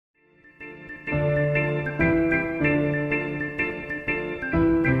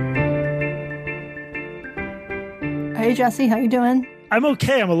Hey, Jesse, how you doing? I'm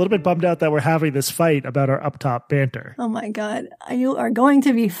okay. I'm a little bit bummed out that we're having this fight about our up top banter. Oh my God. You are going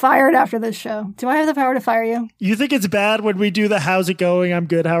to be fired after this show. Do I have the power to fire you? You think it's bad when we do the how's it going, I'm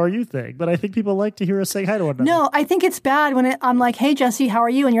good, how are you thing? But I think people like to hear us say hi to one another. No, I think it's bad when I'm like, hey, Jesse, how are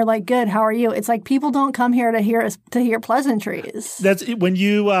you? And you're like, good, how are you? It's like people don't come here to hear pleasantries. That's when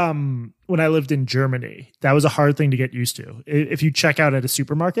you, when I lived in Germany, that was a hard thing to get used to. If you check out at a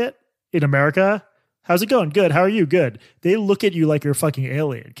supermarket in America, how's it going? Good. How are you? Good. They look at you like you're a fucking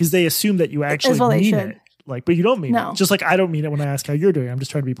alien because they assume that you actually mean it. Like, but you don't mean it. Just like I don't mean it when I ask how you're doing. I'm just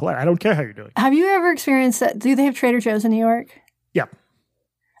trying to be polite. I don't care how you're doing. Have you ever experienced that? Do they have Trader Joe's in New York? Yeah.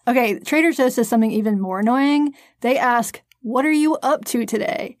 Okay. Trader Joe's does something even more annoying. They ask, what are you up to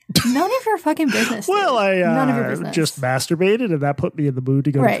today? None of your fucking business. Well, None of your business. Just masturbated, and that put me in the mood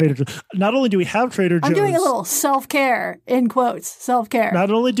to go to Trader Joe's. Not only do we have Trader Joe's. I'm doing a little self-care, in quotes, self-care. Not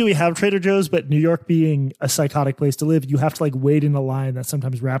only do we have Trader Joe's, but New York being a psychotic place to live, you have to like wait in a line that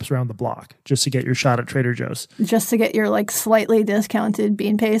sometimes wraps around the block just to get your shot at Trader Joe's. Just to get your like slightly discounted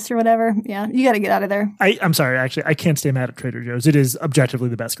bean paste or whatever. Yeah, you got to get out of there. I'm sorry, actually, I can't stay mad at Trader Joe's. It is objectively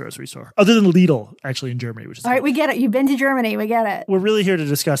the best grocery store. Other than Lidl, actually, in Germany. Which is all right, we get it. You've been to Germany. We get it. We're really here to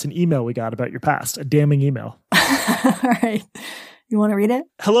discuss an email we got about your past, a damning email. All right. You want to read it?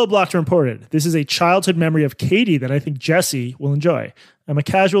 Hello, Blocked and Reported. This is a childhood memory of Katie that I think Jesse will enjoy. I'm a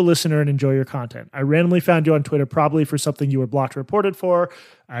casual listener and enjoy your content. I randomly found you on Twitter, probably for something you were blocked and reported for.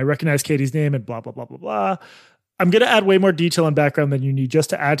 I recognize Katie's name and blah, blah, blah, blah, blah. I'm going to add way more detail and background than you need just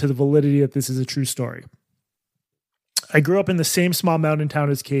to add to the validity that this is a true story. I grew up in the same small mountain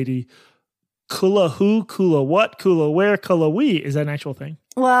town as Katie. Kula who, Kula what, Kula where, Kula we. Is that an actual thing?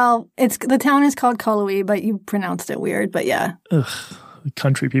 Well, the town is called Kulawi, but you pronounced it weird, but yeah. Ugh,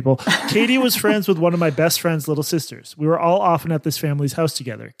 country people. Katie was friends with one of my best friend's little sisters. We were all often at this family's house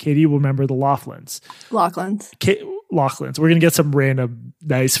together. Katie will remember the Laughlins. Laughlins. We're going to get some random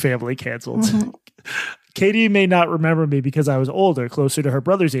nice family canceled. Mm-hmm. Katie may not remember me because I was older, closer to her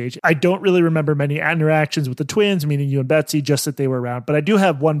brother's age. I don't really remember many interactions with the twins, meaning you and Betsy, just that they were around. But I do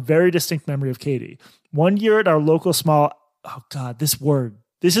have one very distinct memory of Katie. One year at our local small... Oh, God, this word.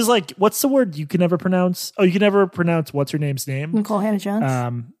 This is like... What's the word you can never pronounce? Oh, you can never pronounce what's her name's name? Nicole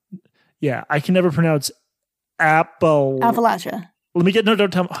Hannah-Jones? Yeah, I can never pronounce Appalachia. Let me get... No,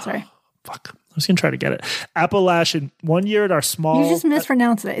 don't tell me. Sorry. Fuck. I was going to try to get it. Appalachian. One year at our small... You just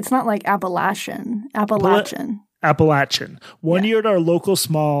mispronounced it. It's not like Appalachian. Appalachian. One year at our local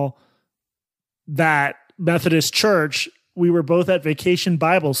small that Methodist church, we were both at Vacation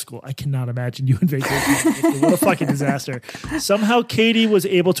Bible School. I cannot imagine you in Vacation Bible School. What a fucking disaster. Somehow Katie was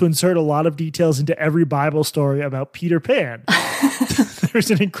able to insert a lot of details into every Bible story about Peter Pan.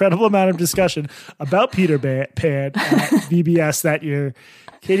 There's an incredible amount of discussion about Peter Pan at VBS that year.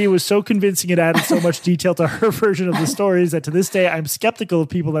 Katie was so convincing and added so much detail to her version of the stories that to this day, I'm skeptical of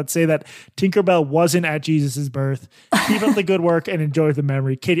people that say that Tinkerbell wasn't at Jesus' birth. Keep up the good work and enjoy the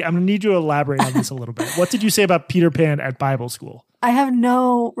memory. Katie, I'm going to need you to elaborate on this a little bit. What did you say about Peter Pan at Bible school? I have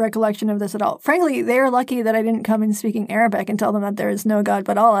no recollection of this at all. Frankly, they are lucky that I didn't come in speaking Arabic and tell them that there is no God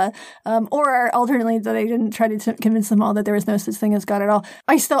but Allah. Or alternately, that I didn't try to convince them all that there is no such thing as God at all.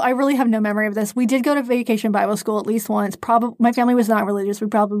 I really have no memory of this. We did go to Vacation Bible School at least once. My family was not religious. We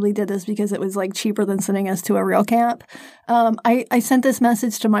probably did this because it was like cheaper than sending us to a real camp. I sent this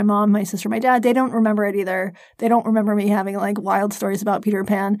message to my mom, my sister, my dad. They don't remember it either. They don't remember me having like wild stories about Peter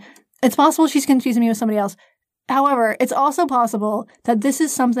Pan. It's possible she's confusing me with somebody else. However, it's also possible that this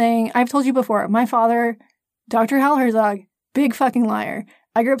is something I've told you before. My father, Dr. Hal Herzog, big fucking liar.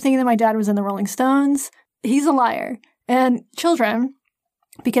 I grew up thinking that my dad was in the Rolling Stones. He's a liar. And children,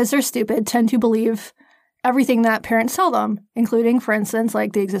 because they're stupid, tend to believe everything that parents tell them, including, for instance,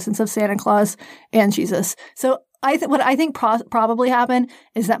 like the existence of Santa Claus and Jesus. So what I think probably happened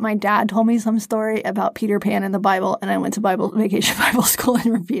is that my dad told me some story about Peter Pan in the Bible, and I went to Vacation Bible School and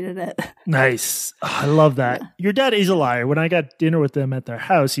repeated it. Nice. Oh, I love that. Yeah. Your dad is a liar. When I got dinner with them at their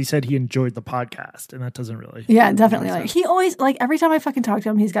house, he said he enjoyed the podcast, and that doesn't really... Yeah, definitely. Like, he always, like, every time I fucking talk to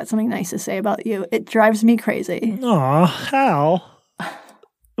him, he's got something nice to say about you. It drives me crazy. Aw, Hal.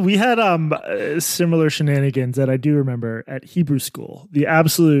 We had similar shenanigans that I do remember at Hebrew school.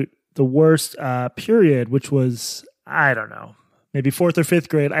 The worst period, which was, I don't know, maybe 4th or 5th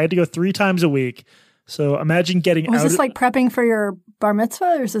grade. I had to go 3 times a week. So imagine getting out. Was this like prepping for your bar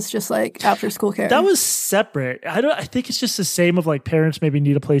mitzvah, or is this just like after school care? That was separate. I think it's just the same of like parents maybe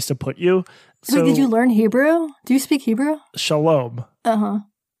need a place to put you. So, wait, did you learn Hebrew? Do you speak Hebrew? Shalom. Uh-huh.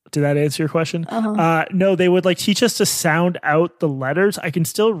 Did that answer your question? No, they would like teach us to sound out the letters. I can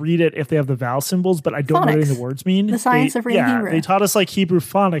still read it if they have the vowel symbols, but I don't know what any of the words mean. The science of reading Hebrew. They taught us like Hebrew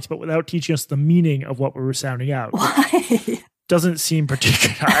phonics, but without teaching us the meaning of what we were sounding out. Why? Doesn't seem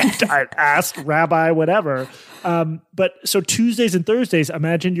particular. I'd ask rabbi, whatever. But so Tuesdays and Thursdays,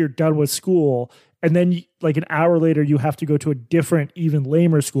 imagine you're done with school, and then like an hour later, you have to go to a different, even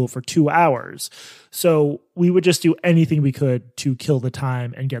lamer school for 2 hours. So we would just do anything we could to kill the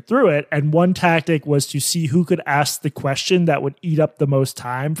time and get through it. And one tactic was to see who could ask the question that would eat up the most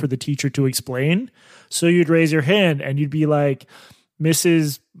time for the teacher to explain. So you'd raise your hand and you'd be like,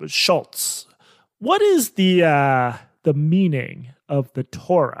 Mrs. Schultz, what is the meaning of the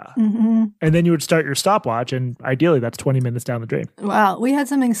Torah? Mm-hmm. And then you would start your stopwatch, and ideally that's 20 minutes down the drain. Wow. We had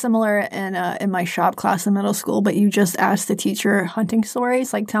something similar in my shop class in middle school, but you just asked the teacher hunting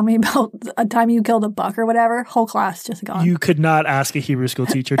stories, like tell me about a time you killed a buck or whatever. Whole class just gone. You could not ask a Hebrew school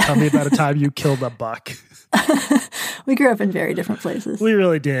teacher, tell me about a time you killed a buck. We grew up in very different places. We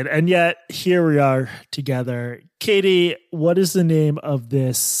really did. And yet here we are together. Katie, what is the name of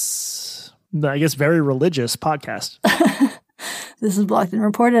this, I guess, very religious podcast? This is Blocked and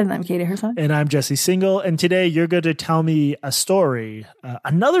Reported, and I'm Katie Herzog. And I'm Jesse Single. And today you're going to tell me a story,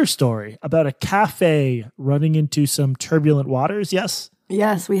 another story about a cafe running into some turbulent waters, yes?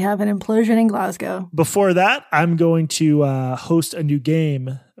 Yes, we have an implosion in Glasgow. Before that, I'm going to host a new game,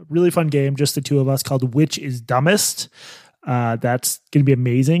 a really fun game, just the two of us, called Which is Dumbest. That's going to be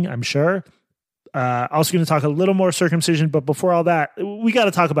amazing, I'm sure. Also going to talk a little more circumcision, but before all that, we got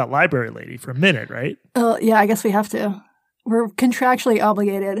to talk about Library Lady for a minute, right? Yeah, I guess we have to. We're contractually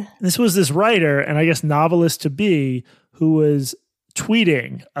obligated. This was this writer, and I guess novelist to be, who was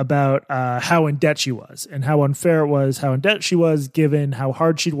tweeting about how in debt she was and how unfair it was, how in debt she was given how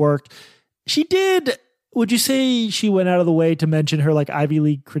hard she'd worked. She did. Would you say she went out of the way to mention her like Ivy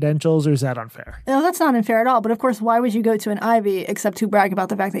League credentials, or is that unfair? No, that's not unfair at all. But of course, why would you go to an Ivy except to brag about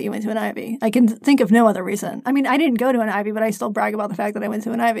the fact that you went to an Ivy? I can think of no other reason. I mean, I didn't go to an Ivy, but I still brag about the fact that I went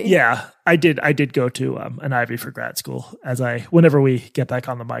to an Ivy. Yeah, I did go to an Ivy for grad school. Whenever we get back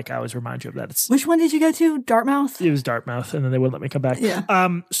on the mic, I always remind you of that. Which one did you go to? Dartmouth? It was Dartmouth, and then they wouldn't let me come back. Yeah.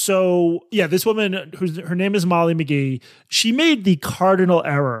 So this woman, her name is Molly McGee, she made the cardinal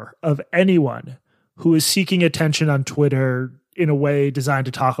error of anyone who is seeking attention on Twitter in a way designed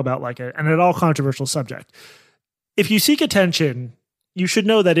to talk about an at all controversial subject. If you seek attention, you should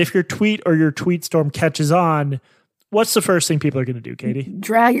know that if your tweet or your tweet storm catches on, what's the first thing people are going to do, Katie?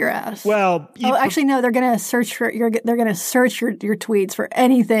 Drag your ass. Well, actually, no. They're going to search for your tweets for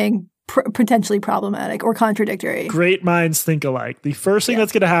anything potentially problematic or contradictory. Great minds think alike. The first thing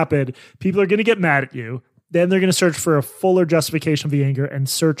that's going to happen, people are going to get mad at you. Then they're going to search for a fuller justification of the anger and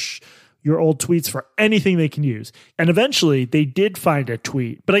search your old tweets for anything they can use. And eventually they did find a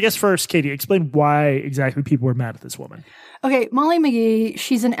tweet. But I guess first, Katie, explain why exactly people were mad at this woman. Okay, Molly McGee,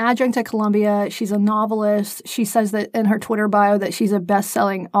 she's an adjunct at Columbia. She's a novelist. She says that in her Twitter bio that she's a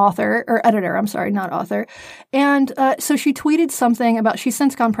best-selling author, or editor, I'm sorry, not author. And so she tweeted something about, she's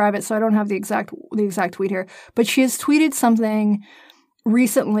since gone private, so I don't have the exact tweet here, but she has tweeted something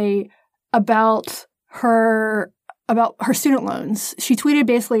recently about her student loans. She tweeted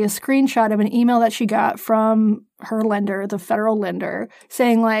basically a screenshot of an email that she got from her lender, the federal lender,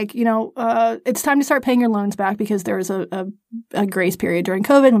 saying it's time to start paying your loans back because there was a grace period during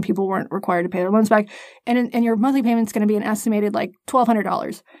COVID when people weren't required to pay their loans back. And your monthly payment's going to be an estimated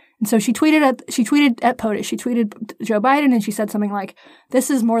 $1,200. And so she tweeted at POTUS, she tweeted Joe Biden, and she said something like, "This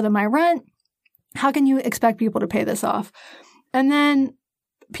is more than my rent. How can you expect people to pay this off?" And then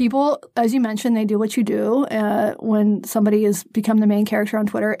people, as you mentioned, they do what you do when somebody has become the main character on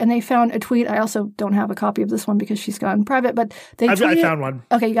Twitter. And they found a tweet. I also don't have a copy of this one because she's gone private, but I found one.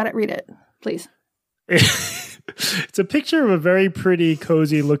 Okay, you got it. Read it, please. It's a picture of a very pretty,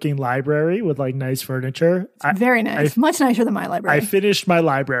 cozy looking library with nice furniture. It's very nice. Much nicer than my library. I finished my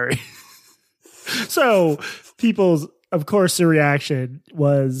library. So people's, of course, the reaction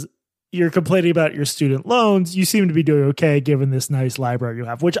was, you're complaining about your student loans. You seem to be doing okay given this nice library you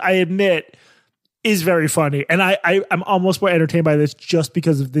have, which I admit is very funny. And I'm almost more entertained by this just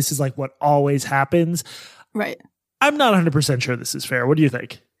because this is what always happens. Right. I'm not 100% sure this is fair. What do you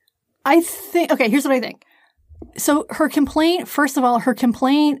think? Okay, here's what I think. So her complaint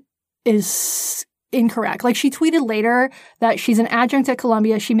is incorrect. She tweeted later that she's an adjunct at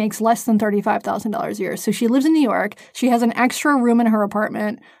Columbia. She makes less than $35,000 a year. So she lives in New York. She has an extra room in her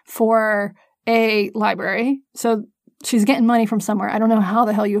apartment for a library. So She's getting money from somewhere. I don't know how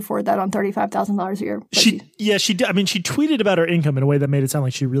the hell you afford that on $35,000 a year. She did. I mean, she tweeted about her income in a way that made it sound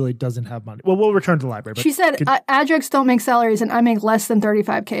like she really doesn't have money. Well, we'll return to the library. But she said, adjuncts don't make salaries and I make less than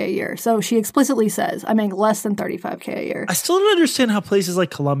 $35K a year. So she explicitly says, I make less than $35K a year. I still don't understand how places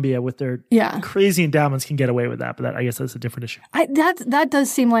like Columbia with their crazy endowments can get away with that. But I guess that's a different issue. That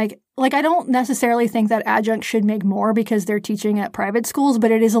does seem like I don't necessarily think that adjuncts should make more because they're teaching at private schools,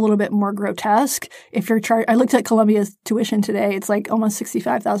 but it is a little bit more grotesque. If you're I looked at Columbia's tuition today. It's like almost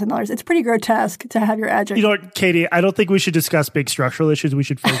 $65,000. It's pretty grotesque to have your adjunct. You know what, Katie? I don't think we should discuss big structural issues. We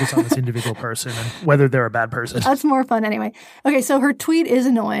should focus on this individual person and whether they're a bad person. That's more fun anyway. Okay, so her tweet is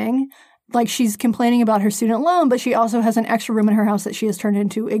annoying. Like, she's complaining about her student loan, but she also has an extra room in her house that she has turned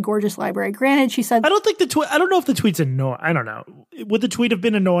into a gorgeous library. Granted, she said... I don't know if the tweet's annoying. I don't know. Would the tweet have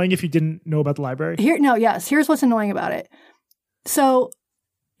been annoying if you didn't know about the library? Here's what's annoying about it. So,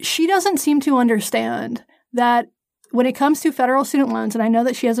 she doesn't seem to understand that when it comes to federal student loans, and I know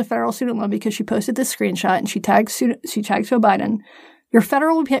that she has a federal student loan because she posted this screenshot and she tagged Joe Biden,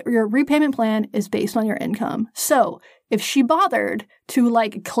 your repayment plan is based on your income. So if she bothered to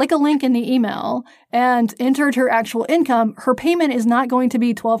click a link in the email and entered her actual income, her payment is not going to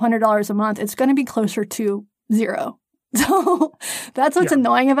be $1,200 a month. It's going to be closer to zero. So that's what's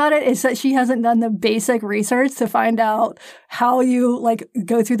annoying about it, is that she hasn't done the basic research to find out how you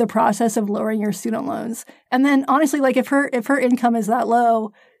go through the process of lowering your student loans. And then honestly, if her income is that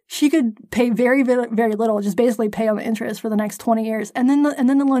low, she could pay very, very, very little, just basically pay on the interest for the next 20 years. And then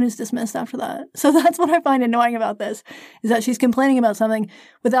the loan is dismissed after that. So that's what I find annoying about this, is that she's complaining about something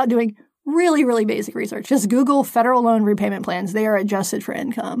without doing really, really basic research. Just Google federal loan repayment plans. They are adjusted for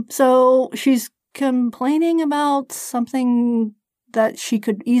income. So she's complaining about something that she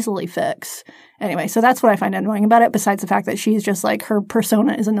could easily fix. Anyway, so that's what I find annoying about it, besides the fact that she's just her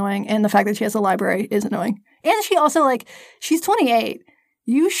persona is annoying and the fact that she has a library is annoying. And she also she's 28.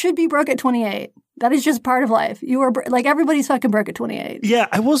 You should be broke at 28. That is just part of life. You are everybody's fucking broke at 28. Yeah,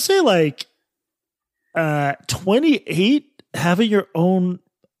 I will say 28, having your own,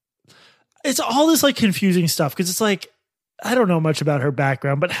 it's all this confusing stuff because it's I don't know much about her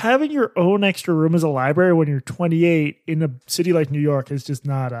background, but having your own extra room as a library when you're 28 in a city like New York is just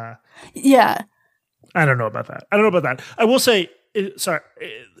not yeah. I don't know about that. I will say,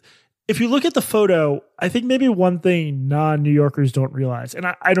 if you look at the photo, I think maybe one thing non-New Yorkers don't realize, and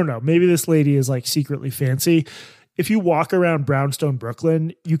I don't know, maybe this lady is secretly fancy. If you walk around Brownstone,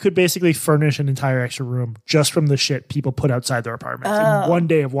 Brooklyn, you could basically furnish an entire extra room just from the shit people put outside their apartments in one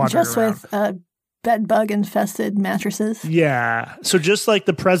day of wandering around. Just with bed bug infested mattresses. Yeah. So just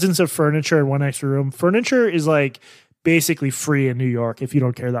the presence of furniture in one extra room, furniture is basically free in New York if you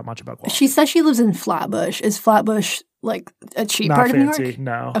don't care that much about quality. She says she lives in Flatbush. Is Flatbush a cheap Not part fancy, of New York?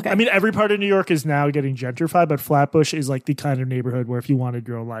 No. Okay. I mean, every part of New York is now getting gentrified, but Flatbush is the kind of neighborhood where if you wanted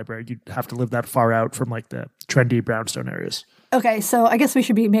your own library, you'd have to live that far out from the trendy brownstone areas. Okay, so I guess we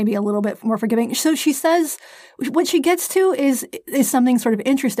should be maybe a little bit more forgiving. So she says what she gets to is something sort of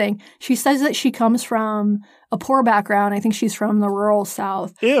interesting. She says that she comes from a poor background. I think she's from the rural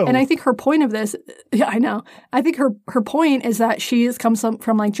South. Ew. And I think her point of this, yeah, I know. I think her point is that she comes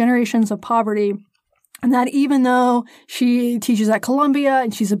from generations of poverty. And that even though she teaches at Columbia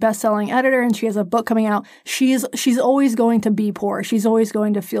and she's a best-selling editor and she has a book coming out, she's always going to be poor. She's always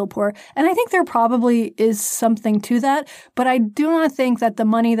going to feel poor. And I think there probably is something to that. But I do not think that the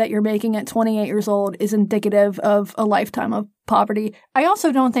money that you're making at 28 years old is indicative of a lifetime of poverty. I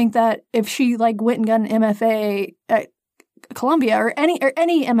also don't think that if she went and got an MFA at Columbia or any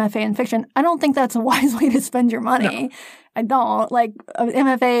MFA in fiction, I don't think that's a wise way to spend your money. No. I don't. An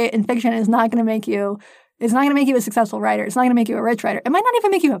MFA in fiction is not going to make you a successful writer. It's not going to make you a rich writer. It might not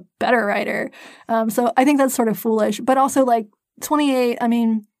even make you a better writer. So I think that's sort of foolish. But also 28, I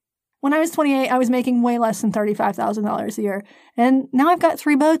mean, when I was 28, I was making way less than $35,000 a year. And now I've got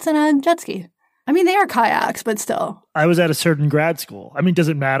 3 boats and a jet ski. I mean, they are kayaks, but still. I was at a certain grad school. I mean, does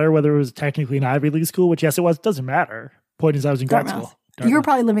it matter whether it was technically an Ivy League school, which yes, it was. It doesn't matter. Point is I was in grad school. Dartmouth. You were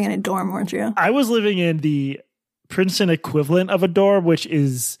probably living in a dorm, weren't you? I was living in the Princeton equivalent of a dorm, which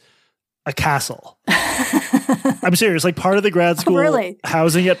is a castle. I'm serious. Part of the grad school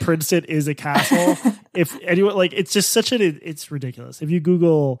housing at Princeton is a castle. If anyone it's just it's ridiculous. If you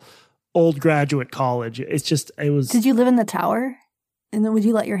Google old graduate college, it was. Did you live in the tower? And then would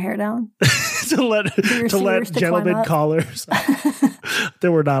you let your hair down? to let gentlemen callers.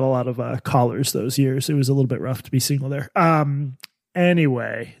 There were not a lot of callers those years. It was a little bit rough to be single there.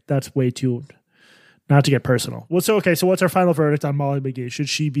 Anyway, that's way too. Not to get personal. Well, so what's our final verdict on Molly McGee? Should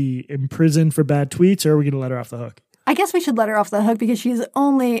she be imprisoned for bad tweets, or are we going to let her off the hook? I guess we should let her off the hook because she's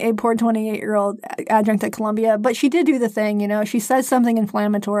only a poor 28-year-old adjunct at Columbia, but she did do the thing, you know. She says something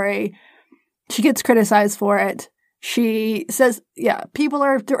inflammatory. She gets criticized for it. She says, yeah, people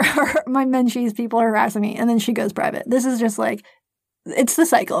are my menchies, people are harassing me, and then she goes private. This is just like, it's the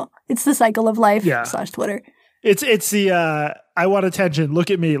cycle. It's the cycle of life / Twitter. It's the I want attention. Look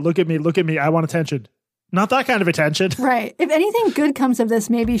at me. Look at me. Look at me. I want attention. Not that kind of attention. Right. If anything good comes of this,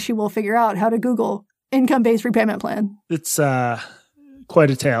 maybe she will figure out how to Google income-based repayment plan. It's quite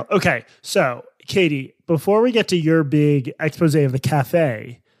a tale. Okay. So, Katie, before we get to your big expose of the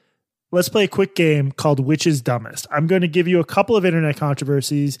cafe, let's play a quick game called Which is Dumbest. I'm going to give you a couple of internet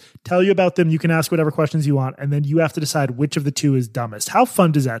controversies, tell you about them. You can ask whatever questions you want, and then you have to decide which of the two is dumbest. How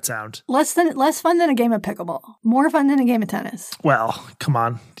fun does that sound? Less fun than a game of pickleball. More fun than a game of tennis. Well, come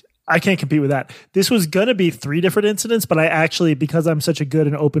on. I can't compete with that. This was going to be 3 different incidents, but I actually, because I'm such a good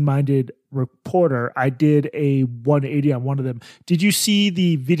and open-minded reporter, I did a 180 on one of them. Did you see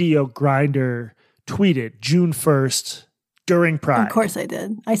the video Grindr tweeted June 1st during Pride? Of course I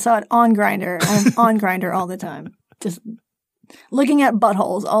did. I saw it on Grindr. I'm on Grindr all the time. Just looking at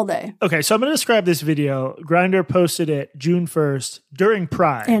buttholes all day. Okay, so I'm going to describe this video. Grindr posted it June 1st during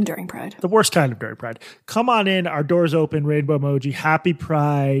Pride. And during Pride. The worst kind of during Pride. Come on in, our doors open, rainbow emoji, happy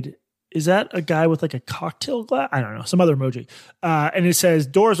Pride. Is that a guy with like a cocktail glass? I don't know, some other emoji. And it says,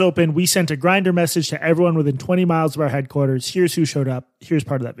 doors open, we sent a Grindr message to everyone within 20 miles of our headquarters. Here's who showed up. Here's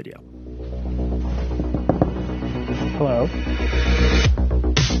part of that video. Hello.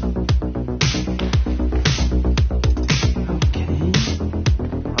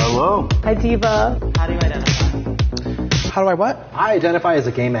 Hello. Hi, Diva. How do you identify? How do I what? I identify as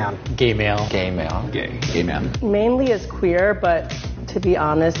a gay man. Gay male. Gay male. Gay man. Mainly as queer, but to be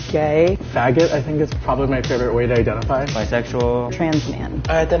honest, gay. Faggot, I think, is probably my favorite way to identify. Bisexual. Trans man.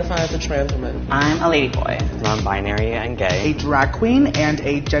 I identify as a trans woman. I'm a ladyboy. Non-binary and gay. A drag queen and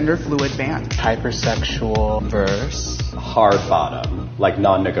a gender fluid band. Hypersexual. Verse. Hard bottom, like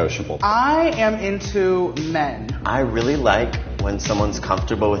non-negotiable. I am into men. I really like when someone's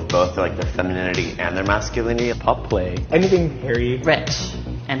comfortable with both like their femininity and their masculinity. Pop play. Anything hairy. Rich.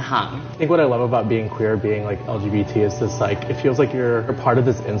 And hung. I think what I love about being queer, being like LGBT, is this like, it feels like you're a part of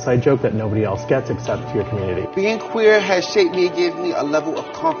this inside joke that nobody else gets except your community. Being queer has shaped me, gives me a level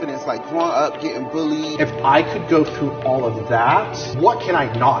of confidence, like growing up, getting bullied. If I could go through all of that, what can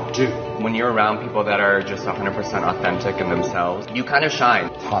I not do? When you're around people that are just 100% authentic in themselves, you kind of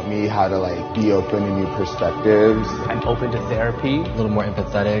shine. Taught me how to like be open to new perspectives. I'm open to therapy, a little more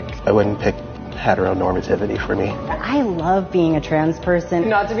empathetic. I wouldn't pick heteronormativity for me. I love being a trans person.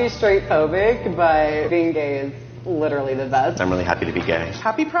 Not to be straight phobic, but being gay is literally the best. I'm really happy to be gay.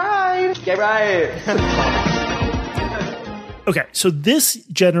 Happy Pride! Gay pride! Okay, so this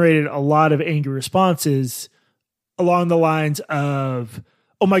generated a lot of angry responses along the lines of,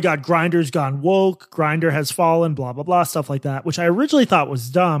 oh my God, Grindr's gone woke, Grindr has fallen, blah, blah, blah, stuff like that, which I originally thought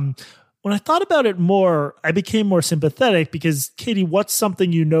was dumb. When I thought about it more, I became more sympathetic because, Katie, what's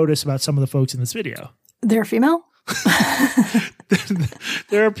something you notice about some of the folks in this video? They're female?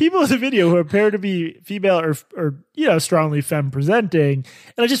 There are people in the video who appear to be female or you know, strongly femme presenting.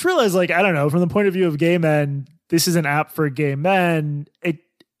 And I just realized, like, I don't know, from the point of view of gay men, this is an app for gay men.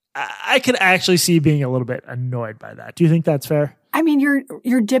 I could actually see being a little bit annoyed by that. Do you think that's fair? I mean,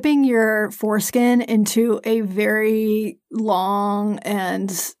 you're dipping your foreskin into a very long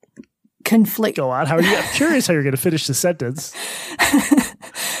and conflict. Go on. I'm curious how you're going to finish the sentence.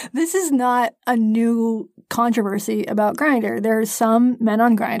 This is not a new controversy about Grindr. There are some men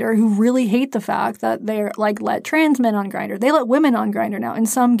on Grindr who really hate the fact that they're like let trans men on Grindr. They let women on Grindr now. And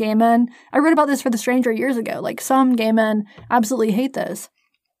some gay men, I read about this for The Stranger years ago. Like some gay men absolutely hate this.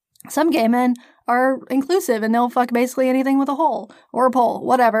 Some gay men are inclusive and they'll fuck basically anything with a hole or a pole,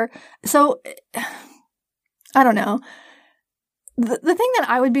 whatever. So I don't know. The thing that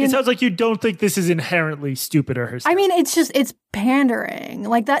I would be... It sounds like you don't think this is inherently stupid or herself. I mean, it's pandering.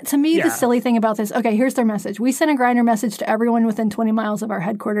 Like that, to me, The silly thing about this... Okay, here's their message. We sent a Grindr message to everyone within 20 miles of our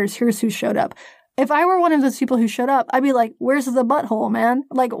headquarters. Here's who showed up. If I were one of those people who showed up, I'd be like, where's the butthole, man?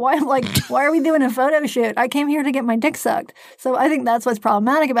 Like, why are we doing a photo shoot? I came here to get my dick sucked. So I think that's what's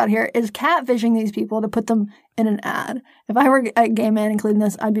problematic about here is catfishing these people to put them in an ad. If I were a gay man including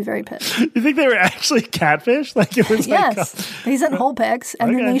this, I'd be very pissed. You think they were actually catfish? Like it was yes. They sent whole pics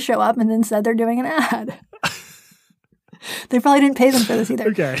and then they show up and then said they're doing an ad. They probably didn't pay them for this either.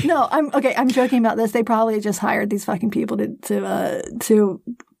 Okay. No, I'm joking about this. They probably just hired these fucking people to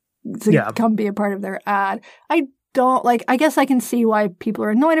come be a part of their ad. I guess I can see why people are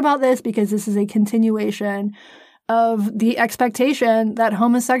annoyed about this because this is a continuation of the expectation that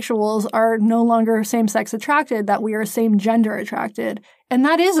homosexuals are no longer same-sex attracted, that we are same-gender attracted. And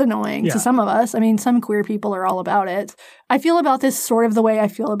that is annoying to some of us. I mean, some queer people are all about it. I feel about this sort of the way I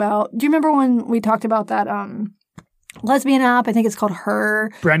feel about... Do you remember when we talked about that lesbian app? I think it's called Her.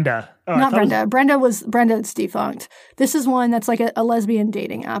 Brenda. Oh, Not Brenda. Brenda's defunct. This is one that's like a lesbian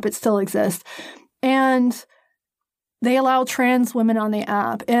dating app. It still exists. And they allow trans women on the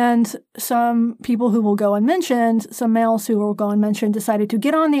app. And some people who will go unmentioned, some males who will go unmentioned, decided to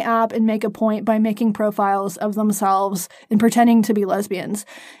get on the app and make a point by making profiles of themselves and pretending to be lesbians.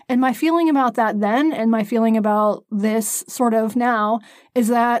 And my feeling about that then and my feeling about this sort of now is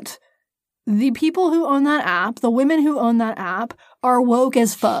that the people who own that app, the women who own that app, are woke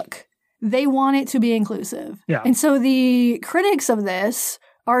as fuck. They want it to be inclusive. Yeah. And so the critics of this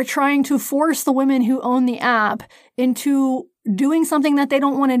are trying to force the women who own the app into doing something that they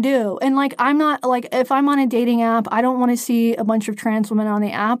don't want to do. And like, I'm not like, if I'm on a dating app, I don't want to see a bunch of trans women on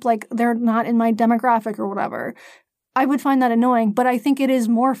the app. Like, they're not in my demographic or whatever. I would find that annoying, but I think it is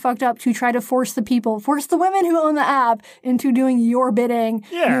more fucked up to try to force the women who own the app into doing your bidding,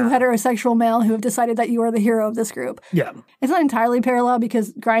 you heterosexual male who have decided that you are the hero of this group. Yeah. It's not entirely parallel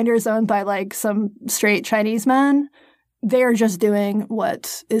because Grindr is owned by like some straight Chinese men. They're just doing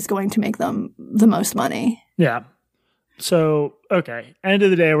what is going to make them the most money. Yeah. So, okay. End of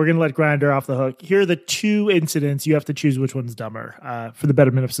the day, we're going to let Grindr off the hook. Here are the two incidents. You have to choose which one's dumber for the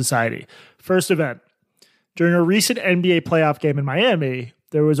betterment of society. First event. During a recent NBA playoff game in Miami,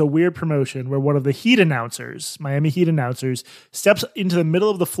 there was a weird promotion where one of the Heat announcers, Miami Heat announcers, steps into the middle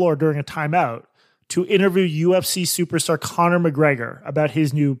of the floor during a timeout to interview UFC superstar Conor McGregor about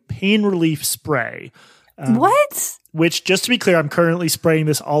his new pain relief spray. What? Which, just to be clear, I'm currently spraying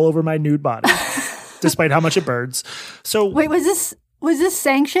this all over my nude body, despite how much it burns. So, wait, was this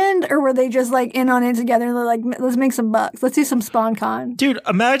sanctioned, or were they just like in on it together? And they're like, let's make some bucks. Let's do some SpawnCon. Dude,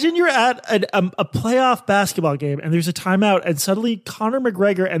 imagine you're at a playoff basketball game and there's a timeout, and suddenly Conor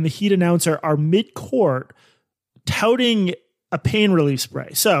McGregor and the Heat announcer are mid-court touting a pain relief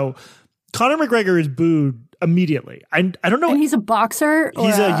spray. So Conor McGregor is booed immediately. I don't know. And he's a boxer?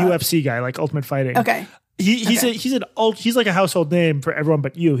 He's a UFC guy, like Ultimate Fighting. Okay. He's like a household name for everyone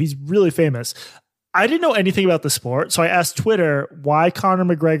but you. He's really famous. I didn't know anything about the sport, so I asked Twitter why Conor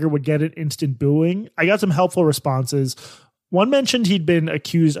McGregor would get an instant booing. I got some helpful responses. One mentioned he'd been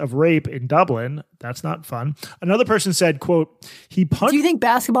accused of rape in Dublin. That's not fun. Another person said, quote, he punched... Do you think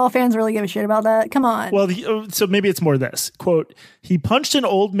basketball fans really give a shit about that? Come on. Well, so maybe it's more this. Quote, he punched an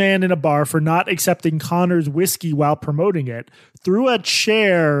old man in a bar for not accepting Conor's whiskey while promoting it, threw a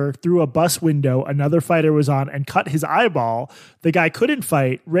chair through a bus window another fighter was on, and cut his eyeball. The guy couldn't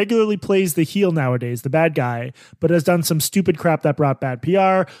fight, regularly plays the heel nowadays, the bad guy, but has done some stupid crap that brought bad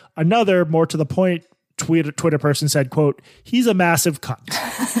PR. Another, more to the point, Twitter person said, quote, he's a massive cunt.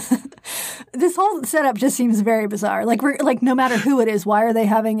 This whole setup just seems very bizarre. Like, we're like, no matter who it is, why are they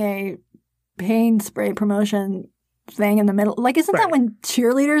having a pain spray promotion thing in the middle? Like, isn't that when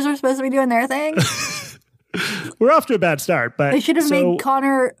cheerleaders are supposed to be doing their thing? We're off to a bad start, but they should have made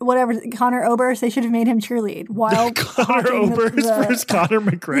Connor Oberst. They should have made him cheerlead while Connor Oberst versus Conor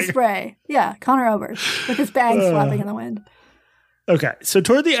McGregor. The spray, yeah, Connor Oberst with his bag flapping in the wind. Okay, so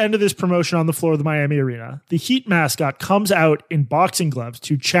toward the end of this promotion on the floor of the Miami arena, the Heat mascot comes out in boxing gloves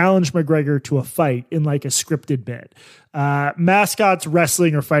to challenge McGregor to a fight in like a scripted bit. Mascots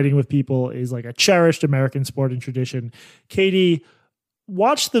wrestling or fighting with people is like a cherished American sporting tradition. Katie,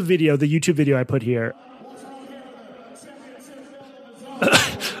 watch the video, the YouTube video I put here.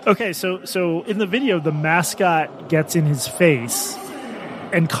 Okay, so in the video, the mascot gets in his face,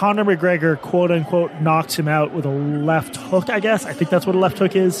 and Conor McGregor, quote unquote, knocks him out with a left hook, I guess. I think that's what a left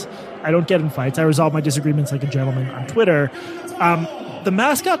hook is. I don't get in fights. I resolve my disagreements like a gentleman on Twitter. The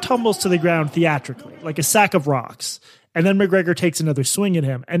mascot tumbles to the ground theatrically, like a sack of rocks. And then McGregor takes another swing at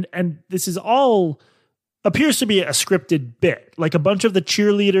him. And this is all appears to be a scripted bit. Like a bunch of the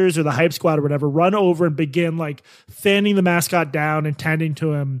cheerleaders or the hype squad or whatever run over and begin like fanning the mascot down and tending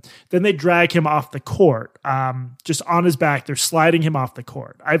to him. Then they drag him off the court. Just on his back, they're sliding him off the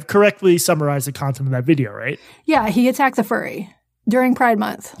court. I've correctly summarized the content of that video, right? Yeah, he attacked the furry during Pride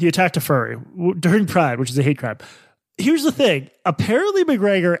Month. He attacked a furry during Pride, which is a hate crime. Here's the thing. Apparently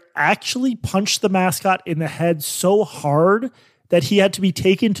McGregor actually punched the mascot in the head so hard that he had to be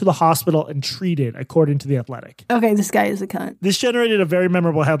taken to the hospital and treated, according to The Athletic. Okay, this guy is a cunt. This generated a very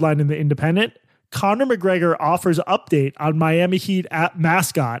memorable headline in The Independent. Conor McGregor offers update on Miami Heat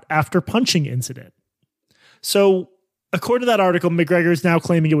mascot after punching incident. So, according to that article, McGregor is now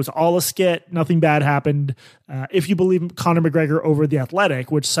claiming it was all a skit, nothing bad happened. If you believe Conor McGregor over The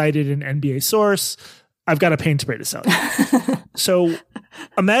Athletic, which cited an NBA source, I've got a paint spray to sell you. So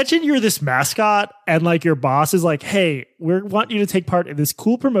imagine you're this mascot and like your boss is like, hey, we want you to take part in this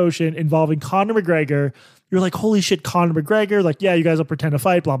cool promotion involving Conor McGregor. You're like, holy shit, Conor McGregor. Like, yeah, you guys will pretend to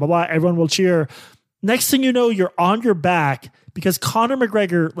fight, blah, blah, blah. Everyone will cheer. Next thing you know, you're on your back because Conor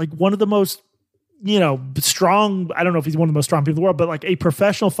McGregor, like one of the most, strong, I don't know if he's one of the most strong people in the world, but like a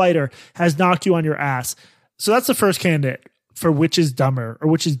professional fighter has knocked you on your ass. So that's the first candidate for which is dumber or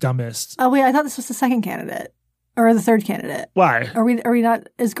which is dumbest. Oh, wait, I thought this was the second candidate or the third candidate. Why? Are we not,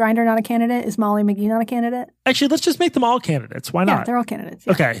 is Grindr not a candidate? Is Molly McGee not a candidate? Actually, let's just make them all candidates. Why not? Yeah, they're all candidates.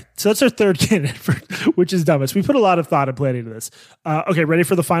 Yeah. Okay, so that's our third candidate for which is dumbest. We put a lot of thought and planning into this. Okay, ready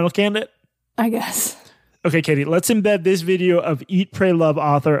for the final candidate? I guess. Okay, Katie, let's embed this video of Eat, Pray, Love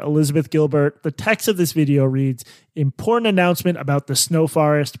author Elizabeth Gilbert. The text of this video reads, important announcement about the snow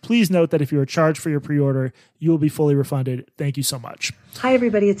forest. Please note that if you are charged for your pre-order, you will be fully refunded. Thank you so much. Hi,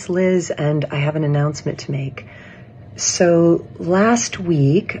 everybody. It's Liz, and I have an announcement to make. So last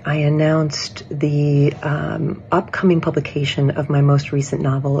week, I announced the upcoming publication of my most recent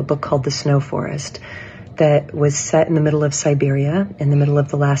novel, a book called The Snow Forest, that was set in the middle of Siberia in the middle of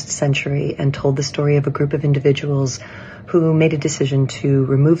the last century and told the story of a group of individuals who made a decision to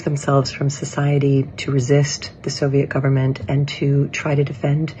remove themselves from society, to resist the Soviet government, and to try to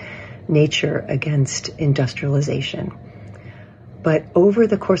defend nature against industrialization. But over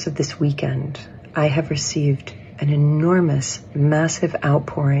the course of this weekend, I have received an enormous, massive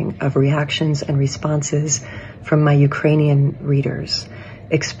outpouring of reactions and responses from my Ukrainian readers,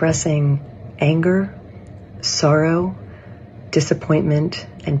 expressing anger, sorrow, disappointment,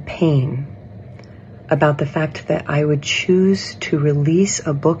 and pain about the fact that I would choose to release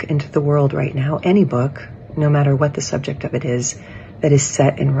a book into the world right now, any book, no matter what the subject of it is, that is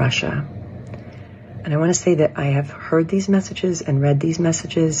set in Russia. And I want to say that I have heard these messages and read these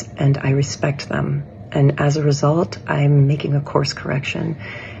messages, and I respect them. And as a result, I'm making a course correction,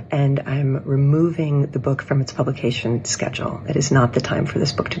 and I'm removing the book from its publication schedule. It is not the time for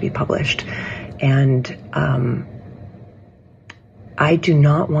this book to be published. And I do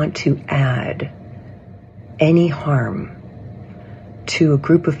not want to add any harm to a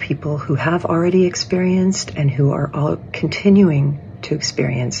group of people who have already experienced and who are all continuing to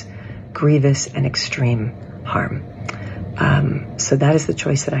experience grievous and extreme harm. So that is the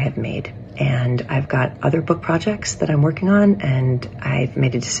choice that I have made. And I've got other book projects that I'm working on, and I've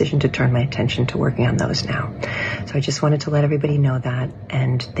made a decision to turn my attention to working on those now. So I just wanted to let everybody know that,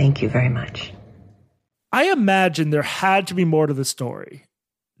 and thank you very much. I imagine there had to be more to the story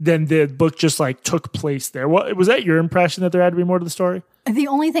than the book just like took place there. What was that your impression, that there had to be more to the story? The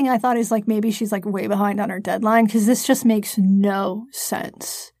only thing I thought is like maybe she's like way behind on her deadline, because this just makes no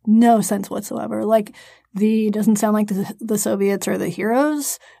sense. No sense whatsoever. Like doesn't sound like the Soviets are the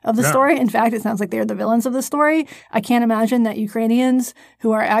heroes of the story. In fact, it sounds like they're the villains of the story. I can't imagine that Ukrainians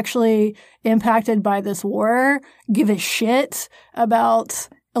who are actually impacted by this war give a shit about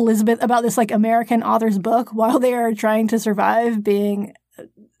about this like American author's book while they are trying to survive being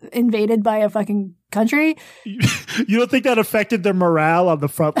invaded by a fucking country. You don't think that affected their morale on the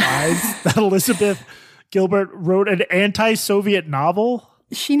front lines? That Elizabeth Gilbert wrote an anti-Soviet novel?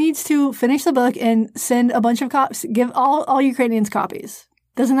 She needs to finish the book and send a bunch of copies, give all Ukrainians copies.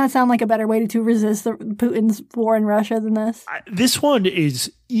 Doesn't that sound like a better way to resist Putin's war in Russia than this? This one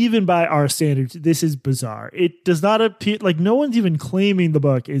is, even by our standards, this is bizarre. It does not appear, like no one's even claiming the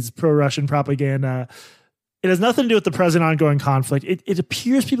book is pro-Russian propaganda. It has nothing to do with the present ongoing conflict. It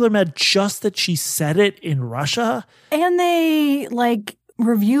appears people are mad just that she said it in Russia. And they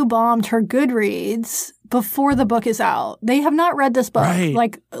review bombed her Goodreads before the book is out. They have not read this book.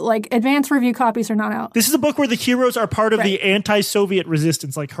 Right. Like advanced review copies are not out. This is a book where the heroes are part of the anti-Soviet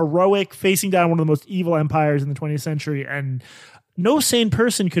resistance, like heroic, facing down one of the most evil empires in the 20th century. And no sane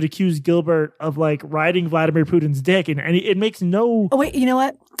person could accuse Gilbert of riding Vladimir Putin's dick. And it makes no... Oh, wait, you know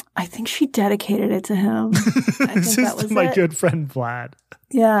what? I think she dedicated it to him. This is to my good friend Vlad.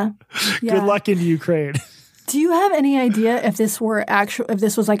 Yeah. Good luck in Ukraine. Do you have any idea if this was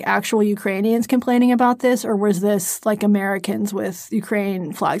actual Ukrainians complaining about this, or was this Americans with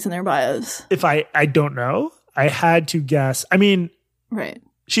Ukraine flags in their bios? I don't know. I had to guess. I mean, right.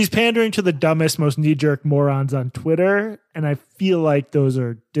 She's pandering to the dumbest, most knee-jerk morons on Twitter, and I feel like those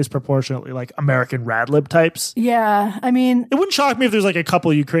are disproportionately American radlib types. Yeah, I mean... It wouldn't shock me if there's a couple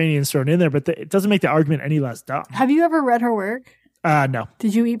of Ukrainians thrown in there, but it doesn't make the argument any less dumb. Have you ever read her work? No.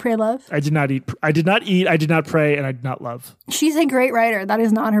 Did you eat, pray, love? I did not eat. I did not eat. I did not pray, and I did not love. She's a great writer. That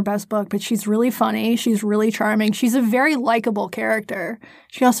is not her best book, but she's really funny. She's really charming. She's a very likable character.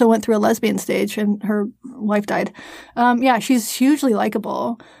 She also went through a lesbian stage, and her wife died. Yeah, she's hugely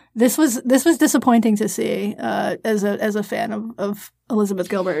likable. This was disappointing to see as a fan of Elizabeth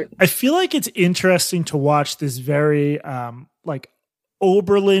Gilbert. I feel like it's interesting to watch this very like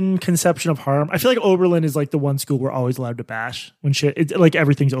Oberlin conception of harm. I feel like Oberlin is like the one school we're always allowed to bash when like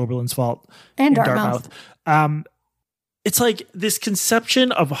everything's Oberlin's fault. And Dartmouth. It's like this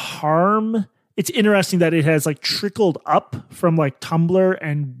conception of harm. It's interesting that it has like trickled up from like Tumblr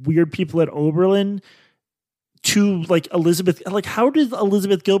and weird people at Oberlin to like Elizabeth. Like, how did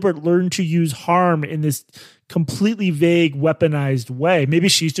Elizabeth Gilbert learn to use harm in this completely vague, weaponized way? Maybe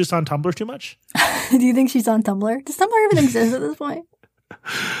she's just on Tumblr too much. Do you think she's on Tumblr? Does Tumblr even exist at this point?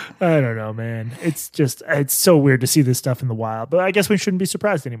 I don't know, man. It's so weird to see this stuff in the wild, but I guess we shouldn't be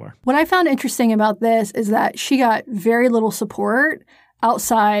surprised anymore. What I found interesting about this is that she got very little support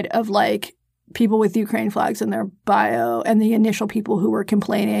outside of like people with Ukraine flags in their bio and the initial people who were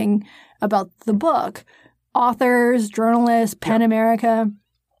complaining about the book. Authors, journalists, PEN America.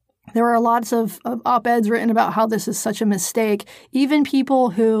 There were lots of op-eds written about how this is such a mistake. Even people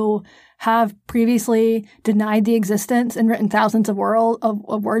who have previously denied the existence and written thousands of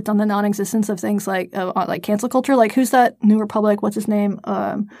words on the non-existence of things like cancel culture. Like, who's that New Republic? What's his name?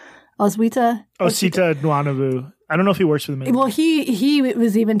 Osita Nwanobu. I don't know if he works for the media. Well, he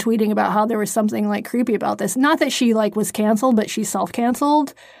was even tweeting about how there was something like creepy about this. Not that she like was canceled, but she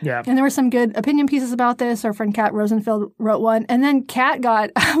self-canceled. Yeah. And there were some good opinion pieces about this. Our friend Kat Rosenfeld wrote one. And then Kat got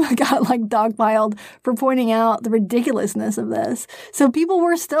like dogpiled for pointing out the ridiculousness of this. So people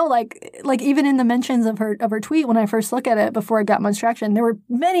were still like even in the mentions of her tweet when I first looked at it before it got much traction, there were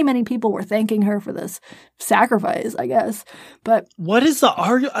many people were thanking her for this sacrifice, I guess. But what is the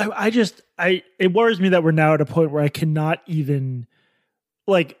argument? It worries me that we're now at a point where I cannot even,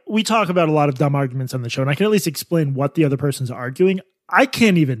 like, we talk about a lot of dumb arguments on the show, and I can at least explain what the other person's arguing. I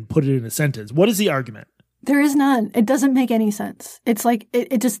can't even put it in a sentence. What is the argument? There is none. It doesn't make any sense. It's like,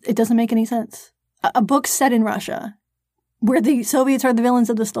 it doesn't make any sense. A book set in Russia, where the Soviets are the villains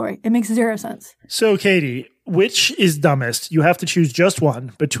of the story. It makes zero sense. So, Katie, which is dumbest? You have to choose just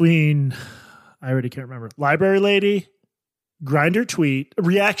one between, I already can't remember, Library Lady, Grindr tweet,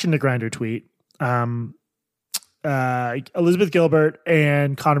 reaction to Grindr tweet, Elizabeth Gilbert,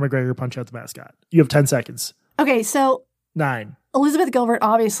 and Conor McGregor punch out the mascot. You have 10 seconds. Okay, so 9. Elizabeth Gilbert,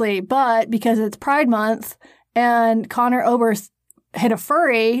 obviously, but because it's Pride Month and Conor Oberst hit a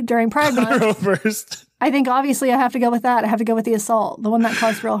furry during Pride Month, I think obviously I have to go with that. I have to go with the assault, the one that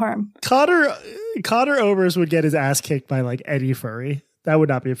caused real harm. Conor Oberst would get his ass kicked by like Eddie Furry. That would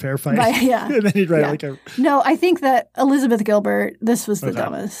not be a fair fight. Yeah. And then he'd write No, I think that Elizabeth Gilbert, this was the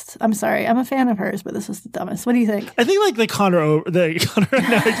dumbest. I'm sorry. I'm a fan of hers, but this was the dumbest. What do you think? I think like the Conor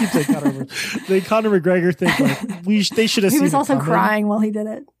McGregor thing, like they should have seen it. He was also coming. crying while he did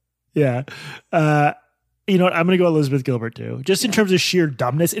it. Yeah. You know what? I'm going to go Elizabeth Gilbert too. Just in terms of sheer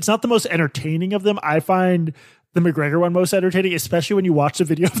dumbness. It's not the most entertaining of them. I find the McGregor one most entertaining, especially when you watch the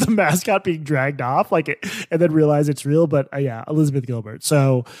video of the mascot being dragged off, and then realize it's real. But yeah, Elizabeth Gilbert.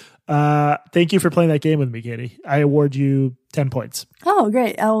 So thank you for playing that game with me, Katie. I award you 10 points. Oh,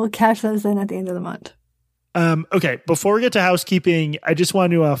 great. I will cash those in at the end of the month. Okay, before we get to housekeeping, I just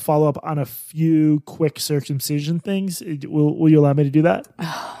want to follow up on a few quick circumcision things. Will you allow me to do that?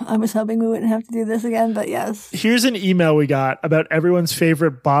 I was hoping we wouldn't have to do this again, but yes. Here's an email we got about everyone's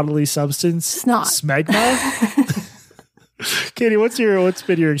favorite bodily substance, snot. Smegma. Katie, what's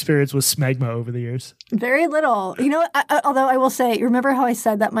been your experience with smegma over the years? Very little. You know, although I will say, remember how I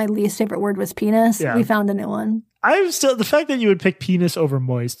said that my least favorite word was penis? Yeah. We found a new one. The fact that you would pick penis over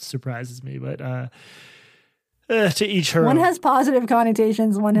moist surprises me, but to each her own. One has positive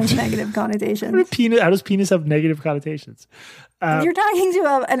connotations, one has negative connotations. How does penis have negative connotations? You're talking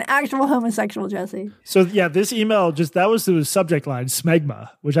to an actual homosexual, Jesse. So yeah, this email that was the subject line,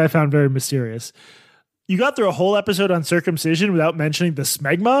 smegma, which I found very mysterious. You got through a whole episode on circumcision without mentioning the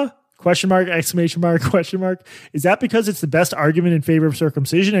smegma? ? Exclamation mark, question mark. Is that because it's the best argument in favor of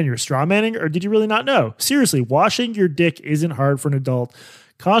circumcision and you're strawmanning, or did you really not know? Seriously, washing your dick isn't hard for an adult.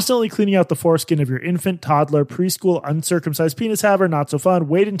 Constantly cleaning out the foreskin of your infant, toddler, preschool, uncircumcised penis haver, not so fun.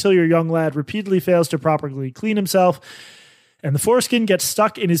 Wait until your young lad repeatedly fails to properly clean himself, and the foreskin gets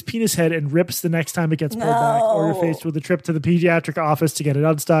stuck in his penis head and rips the next time it gets pulled back, or you're faced with a trip to the pediatric office to get it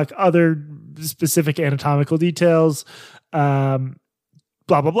unstuck. Other specific anatomical details.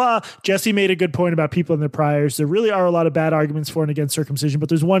 Blah, blah, blah. Jesse made a good point about people in their priors. There really are a lot of bad arguments for and against circumcision, but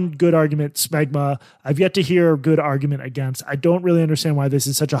there's one good argument, smegma. I've yet to hear a good argument against. I don't really understand why this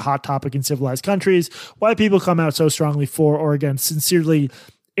is such a hot topic in civilized countries, why people come out so strongly for or against. Sincerely,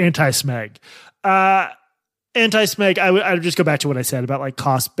 anti-smeg. Anti-smeg, I would just go back to what I said about like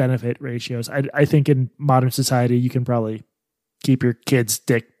cost-benefit ratios. I think in modern society, you can probably keep your kid's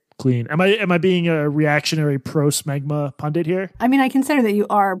dick clean. Am I being a reactionary pro-smegma pundit here? I mean, I consider that you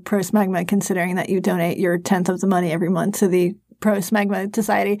are pro-smegma, considering that you donate your 10th of the money every month to the pro-smegma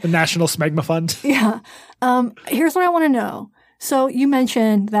society. The National Smegma Fund. Yeah. Here's what I want to know. So you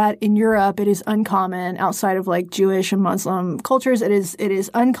mentioned that in Europe, it is uncommon outside of like Jewish and Muslim cultures. It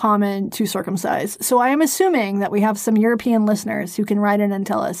is uncommon to circumcise. So I am assuming that we have some European listeners who can write in and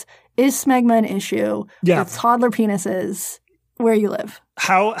tell us, is smegma an issue with toddler penises where you live?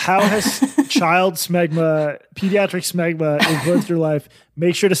 How has child smegma, pediatric smegma influenced your life?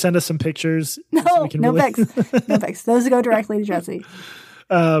 Make sure to send us some pictures. No pics. No pics. Those go directly to Jesse.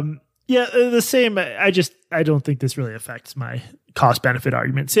 Yeah, the same. I don't think this really affects my cost benefit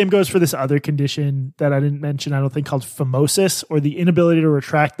argument. Same goes for this other condition that I didn't mention, I don't think, called phimosis, or the inability to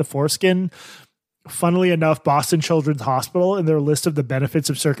retract the foreskin. Funnily enough, Boston Children's Hospital, in their list of the benefits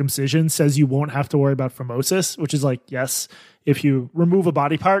of circumcision, says you won't have to worry about phimosis, which is like, yes, if you remove a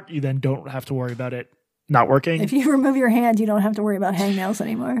body part, you then don't have to worry about it not working. If you remove your hand, you don't have to worry about hangnails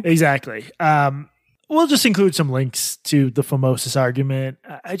anymore. Exactly. We'll just include some links to the phimosis argument.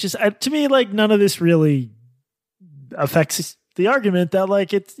 To me, like, none of this really affects the argument that,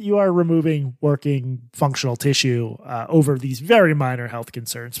 like, you are removing working functional tissue over these very minor health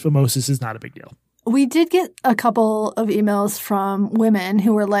concerns. Phimosis is not a big deal. We did get a couple of emails from women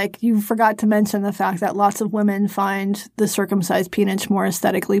who were like, you forgot to mention the fact that lots of women find the circumcised penis more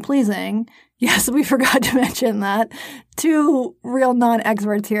aesthetically pleasing. Yes, we forgot to mention that. Two real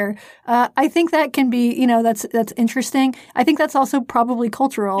non-experts here. I think that can be, that's interesting. I think that's also probably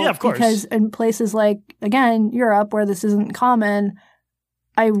cultural. Yeah, of course. Because in places like, again, Europe, where this isn't common,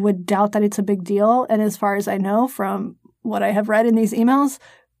 I would doubt that it's a big deal. And as far as I know from what I have read in these emails,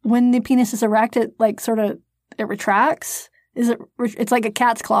 when the penis is erect, it it retracts. It's like a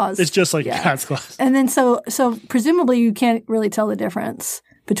cat's claws. It's just like a cat's claws. And then so presumably you can't really tell the difference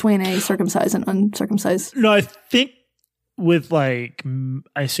between a circumcised and uncircumcised. No, I think with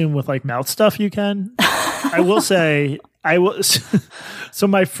mouth stuff you can. I will say, so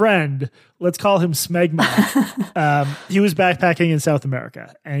my friend, let's call him Smegma, he was backpacking in South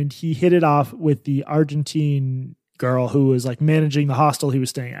America, and he hit it off with the Argentine girl who was like managing the hostel he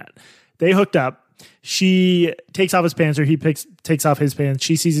was staying at. They hooked up. She takes off his pants, or he takes off his pants.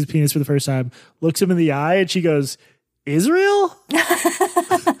 She sees his penis for the first time, looks him in the eye, and she goes, "Israel?"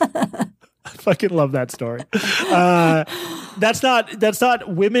 I fucking love that story. That's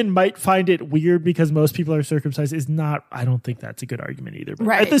not women might find it weird because most people are circumcised is not, I don't think that's a good argument either. But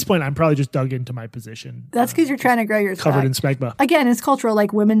right. At this point, I'm probably just dug into my position. That's because you're trying to grow your covered in smegma. Again, it's cultural.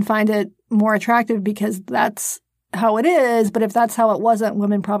 Like, women find it more attractive because that's how it is, but if that's how it wasn't,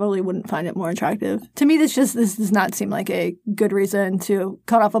 women probably wouldn't find it more attractive. To me, this does not seem like a good reason to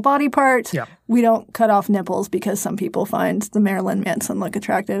cut off a body part. Yeah. We don't cut off nipples because some people find the Marilyn Manson look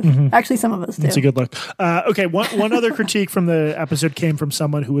attractive. Mm-hmm. Actually, some of us do. It's a good look. Okay, one other critique from the episode came from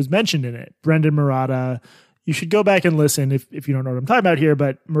someone who was mentioned in it, Brendan Murata. You should go back and listen if you don't know what I'm talking about here,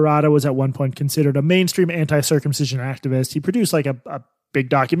 but Murata was at one point considered a mainstream anti-circumcision activist. He produced like a big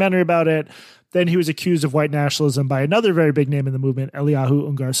documentary about it. Then he was accused of white nationalism by another very big name in the movement,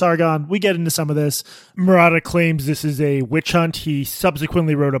 Eliyahu Ungar Sargon. We get into some of this. Murata claims this is a witch hunt. He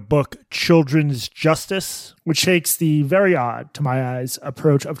subsequently wrote a book, Children's Justice, which takes the very odd, to my eyes,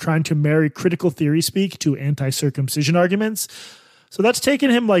 approach of trying to marry critical theory speak to anti-circumcision arguments. So that's taken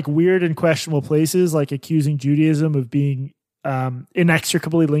him like weird and questionable places, like accusing Judaism of being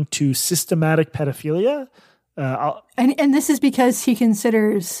inextricably linked to systematic pedophilia. And this is because he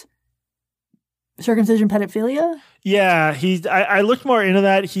considers circumcision pedophilia? Yeah, I looked more into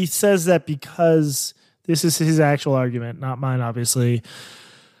that. He says that because this is his actual argument, not mine, obviously.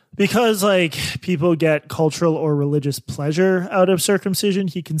 Because like people get cultural or religious pleasure out of circumcision,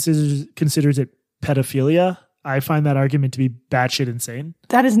 he considers it pedophilia. I find that argument to be batshit insane.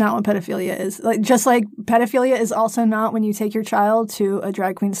 That is not what pedophilia is. Just like pedophilia is also not when you take your child to a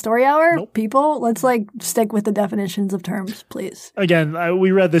drag queen story hour. Nope. People, let's stick with the definitions of terms, please. Again,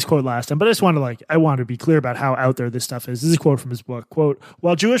 we read this quote last time, but I want to be clear about how out there this stuff is. This is a quote from his book. Quote,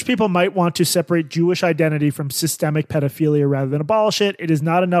 "While Jewish people might want to separate Jewish identity from systemic pedophilia rather than abolish it, it is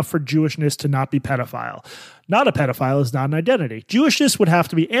not enough for Jewishness to not be pedophile. Not a pedophile is not an identity. Jewishness would have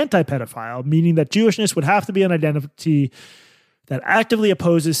to be anti-pedophile, meaning that Jewishness would have to be an identity that actively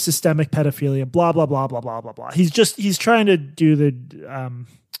opposes systemic pedophilia, blah, blah, blah, blah, blah, blah, blah." He's trying to do the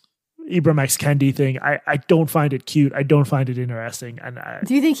Ibram X. Kendi thing. I don't find it cute. I don't find it interesting. And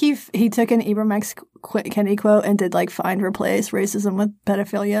do you think he took an Ibram X. Kendi quote and did find replace racism with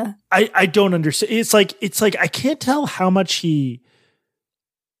pedophilia? I don't understand. It's like I can't tell how much he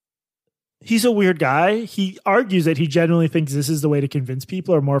he's a weird guy. He argues that he genuinely thinks this is the way to convince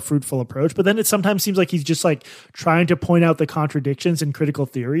people or a more fruitful approach. But then it sometimes seems like he's just like trying to point out the contradictions in critical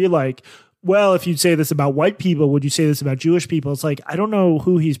theory. Like, well, if you'd say this about white people, would you say this about Jewish people? It's like, I don't know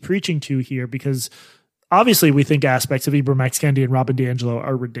who he's preaching to here, because obviously we think aspects of Ibram X. Kendi and Robin DiAngelo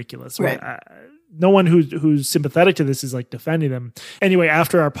are ridiculous. Right. No one who's sympathetic to this is like defending them. Anyway,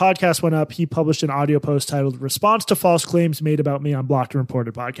 after our podcast went up, he published an audio post titled "Response to False Claims Made About Me on Blocked and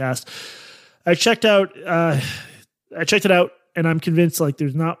Reported Podcast." I checked it out, and I'm convinced like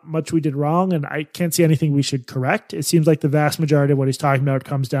there's not much we did wrong, and I can't see anything we should correct. It seems like the vast majority of what he's talking about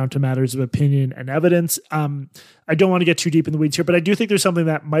comes down to matters of opinion and evidence. I don't want to get too deep in the weeds here, but I do think there's something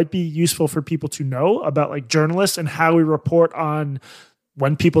that might be useful for people to know about like journalists and how we report on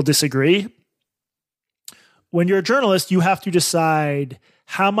when people disagree. When you're a journalist, you have to decide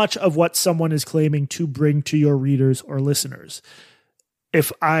how much of what someone is claiming to bring to your readers or listeners.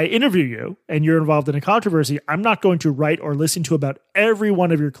 If I interview you and you're involved in a controversy, I'm not going to write or listen to about every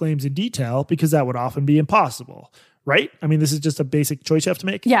one of your claims in detail, because that would often be impossible, right? I mean, this is just a basic choice you have to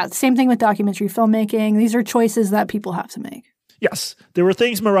make. Yeah, same thing with documentary filmmaking. These are choices that people have to make. Yes. There were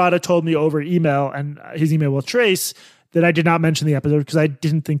things Murata told me over email, and his email will trace, that I did not mention in the episode because I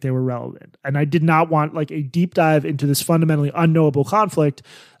didn't think they were relevant. And I did not want like a deep dive into this fundamentally unknowable conflict,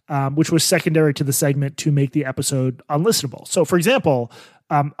 which was secondary to the segment, to make the episode unlistenable. So, for example,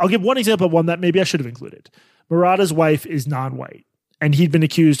 I'll give one example of one that maybe I should have included. Murata's wife is non-white, and he'd been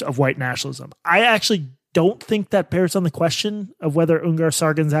accused of white nationalism. I actually don't think that bears on the question of whether Ungar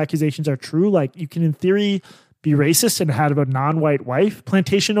Sargon's accusations are true. Like, you can, in theory, be racist and have a non-white wife.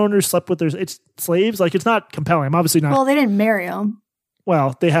 Plantation owners slept with their slaves. Like, it's not compelling. I'm obviously not. Well, they didn't marry them.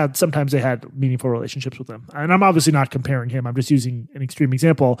 Well, sometimes they had meaningful relationships with them. And I'm obviously not comparing him. I'm just using an extreme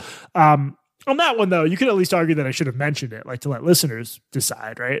example. On that one, though, you could at least argue that I should have mentioned it, like to let listeners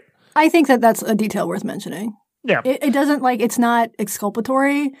decide, right? I think that that's a detail worth mentioning. Yeah. It doesn't it's not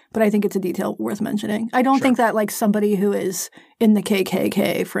exculpatory, but I think it's a detail worth mentioning. I don't think that somebody who is in the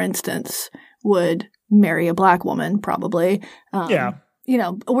KKK, for instance, would marry a black woman, probably. Yeah.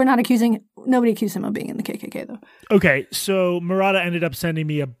 Nobody accused him of being in the KKK, though. Okay, so Murata ended up sending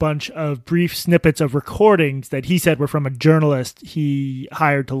me a bunch of brief snippets of recordings that he said were from a journalist he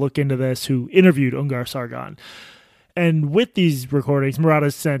hired to look into this, who interviewed Ungar Sargon. And with these recordings,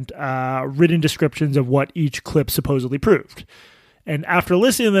 Murata sent written descriptions of what each clip supposedly proved. And after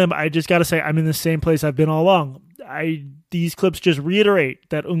listening to them, I just got to say, I'm in the same place I've been all along. These clips just reiterate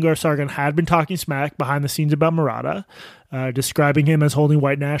that Ungar Sargon had been talking smack behind the scenes about Murata, describing him as holding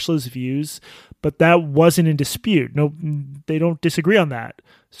white nationalist views, but that wasn't in dispute. No, they don't disagree on that.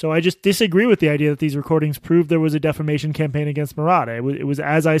 So I just disagree with the idea that these recordings prove there was a defamation campaign against Murata. It was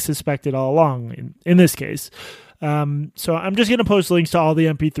as I suspected all along in this case. So I'm just going to post links to all the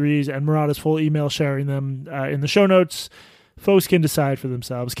MP3s and Murata's full email, sharing them in the show notes. Folks can decide for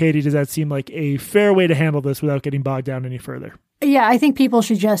themselves. Katie, does that seem like a fair way to handle this without getting bogged down any further? Yeah, I think people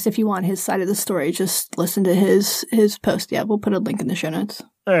should just, if you want his side of the story, just listen to his post. Yeah, we'll put a link in the show notes.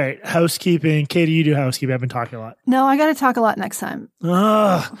 All right, housekeeping. Katie, you do housekeeping. I've been talking a lot. No, I got to talk a lot next time.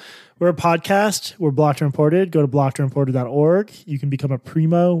 We're a podcast. We're Blocked and Reported. Go to blockedandreported.org. You can become a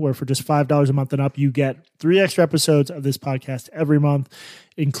primo, where for just $5 a month and up, you get 3 extra episodes of this podcast every month,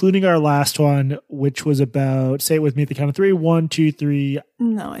 including our last one, which was about, say it with me at the count of 3. 1, 2, 3.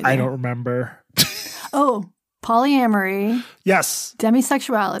 No idea. I don't remember. Polyamory. Yes.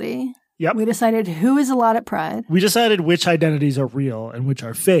 Demisexuality. Yep. We decided who is allowed at Pride. We decided which identities are real and which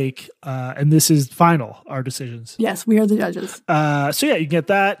are fake. And this is final, our decisions. Yes, we are the judges. So yeah, you can get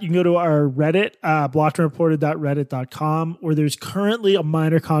that. You can go to our Reddit, blockedandreported.reddit.com, where there's currently a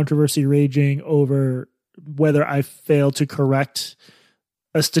minor controversy raging over whether I failed to correct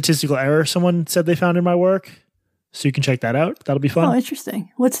a statistical error someone said they found in my work. So you can check that out. That'll be fun. Oh,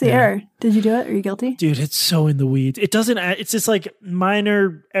 interesting. What's the error? Did you do it? Are you guilty? Dude, it's so in the weeds. It's just like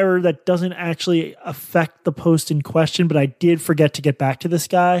minor error that doesn't actually affect the post in question, but I did forget to get back to this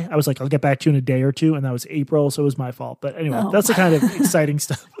guy. I was like, I'll get back to you in a day or two. And that was April. So it was my fault. But anyway, that's the kind of exciting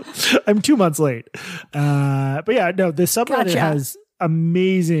stuff. I'm 2 months late. But yeah, no, this subreddit has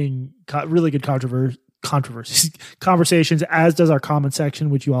amazing, really good conversations, as does our comment section,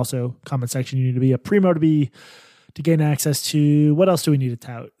 which you need to be a primo to gain access to. What else do we need to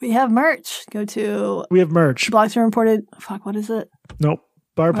tout? We have merch. We have merch. Blocked and Reported. What is it? Nope.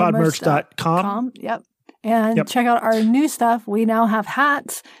 Barpodmerch.com. Yep. And check out our new stuff. We now have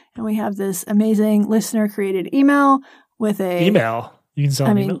hats, and we have this amazing listener-created email with a... Email? You can sell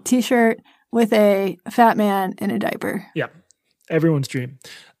an email? T-shirt with a fat man in a diaper. Yep. Everyone's dream.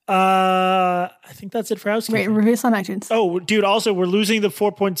 I think that's it for housekeeping. Rate and review us on iTunes. Oh, dude, also, we're losing the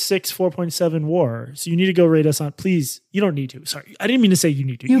 4.6, 4.7 war. So you need to go rate us on, please. You don't need to. Sorry. I didn't mean to say you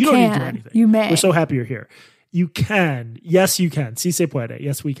need to. You don't need to do anything. You may. We're so happy you're here. You can. Yes, you can. Si se puede.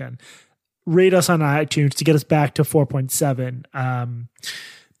 Yes, we can. Rate us on iTunes to get us back to 4.7.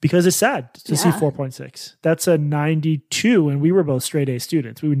 Because it's sad to see 4.6. That's a 92, and we were both straight A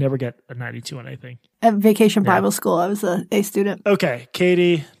students. We would never get a 92 on anything. At Vacation Bible School, I was an A student. Okay,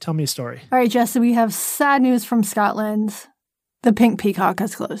 Katie, tell me a story. All right, Jesse, we have sad news from Scotland. The Pink Peacock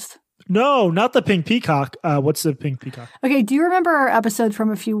has closed. No, not the Pink Peacock. What's the Pink Peacock? Okay, do you remember our episode from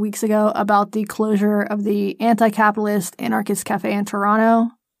a few weeks ago about the closure of the anti-capitalist anarchist cafe in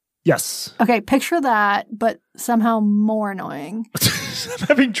Toronto? Yes. Okay, picture that, but somehow more annoying. I'm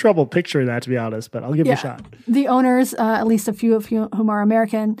having trouble picturing that, to be honest, but I'll give it a shot. The owners, at least a few of whom are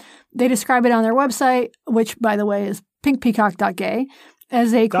American, they describe it on their website, which, by the way, is pinkpeacock.gay,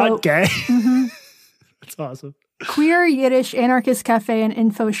 as a quote. .gay? That's awesome. Queer Yiddish anarchist cafe and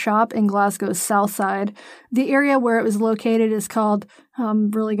info shop in Glasgow's south side. The area where it was located is called, I'm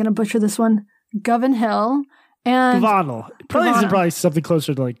really going to butcher this one, Govan Hill. And Gavanel. Probably something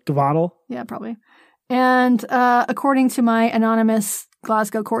closer to like Gavanel. Yeah, probably. And according to my anonymous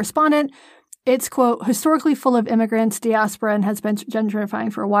Glasgow correspondent, it's, quote, historically full of immigrants, diaspora, and has been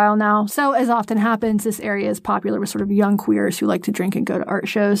gentrifying for a while now. So, as often happens, this area is popular with sort of young queers who like to drink and go to art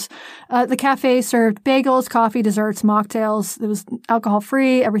shows. The cafe served bagels, coffee, desserts, mocktails. It was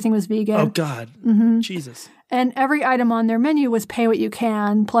alcohol-free. Everything was vegan. Oh, God. Jesus. And every item on their menu was pay what you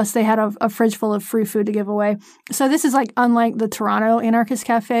can. Plus, they had a fridge full of free food to give away. So this is like unlike the Toronto Anarchist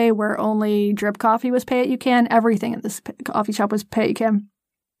Cafe, where only drip coffee was pay what you can. Everything at this coffee shop was pay what you can.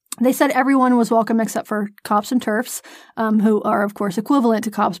 They said everyone was welcome except for cops and TERFs, who are, of course, equivalent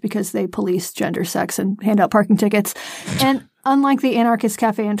to cops because they police gender, sex, and hand out parking tickets. And unlike the Anarchist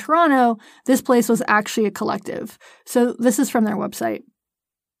Cafe in Toronto, this place was actually a collective. So this is from their website.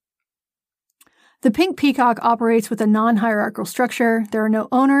 The Pink Peacock operates with a non-hierarchical structure. There are no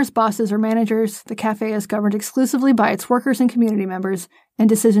owners, bosses, or managers. The cafe is governed exclusively by its workers and community members, and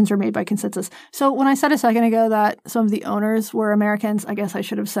decisions are made by consensus. So when I said a second ago that some of the owners were Americans, I guess I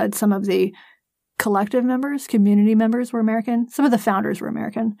should have said some of the collective members, community members were American. Some of the founders were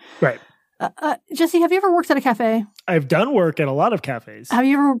American. Right. Jesse, have you ever worked at a cafe? I've done work at a lot of cafes. Have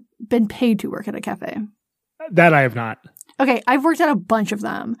you ever been paid to work at a cafe? That I have not. Okay, I've worked at a bunch of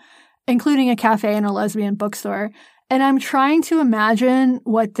them, including a cafe and a lesbian bookstore. And I'm trying to imagine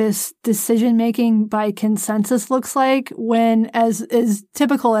what this decision-making by consensus looks like when, as is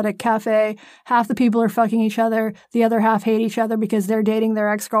typical at a cafe, half the people are fucking each other, the other half hate each other because they're dating their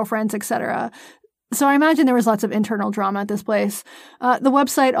ex-girlfriends, etc. So I imagine there was lots of internal drama at this place. The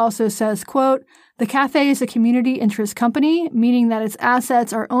website also says, quote, the cafe is a community interest company, meaning that its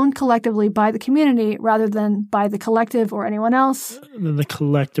assets are owned collectively by the community rather than by the collective or anyone else. The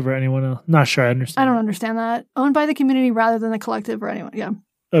collective or anyone else? Not sure I understand. I don't understand that. Owned by the community rather than the collective or anyone. Yeah.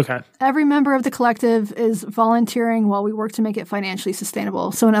 Okay. Every member of the collective is volunteering while we work to make it financially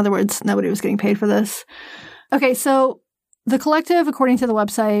sustainable. So in other words, nobody was getting paid for this. Okay, so the collective, according to the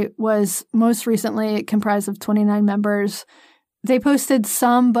website, was most recently comprised of 29 members. They posted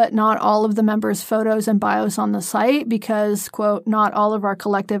some, but not all of the members' photos and bios on the site because, quote, not all of our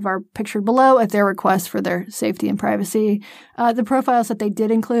collective are pictured below at their request for their safety and privacy. The profiles that they did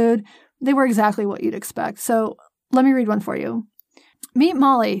include, they were exactly what you'd expect. So let me read one for you. Meet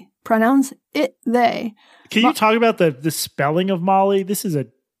Molly. Pronouns it, they. Can you talk about the spelling of Molly? This is a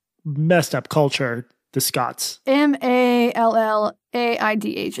messed up culture, the Scots. Mallaidh.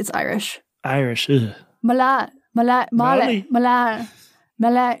 It's Irish. Irish. Ugh. Malay.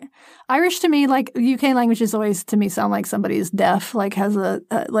 Irish to me, like UK languages always to me sound like somebody's deaf, like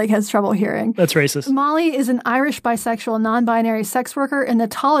has trouble hearing. That's racist. Molly is an Irish bisexual non-binary sex worker and the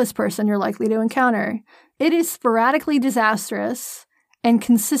tallest person you're likely to encounter. It is sporadically disastrous and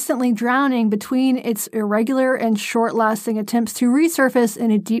consistently drowning between its irregular and short-lasting attempts to resurface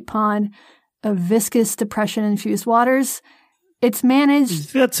in a deep pond of viscous depression-infused waters. It's managed...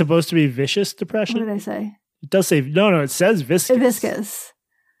 Is that supposed to be vicious depression? What did I say? It does say, no, it says viscous. Viscous.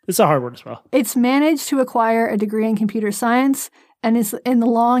 It's a hard word as well. It's managed to acquire a degree in computer science and is in the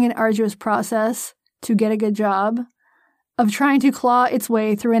long and arduous process to get a good job of trying to claw its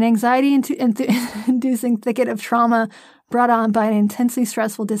way through an anxiety-inducing thicket of trauma brought on by an intensely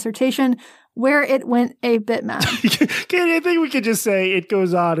stressful dissertation where it went a bit mad. I think we could just say it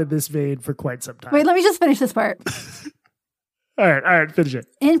goes on in this vein for quite some time. Wait, let me just finish this part. All right, finish it.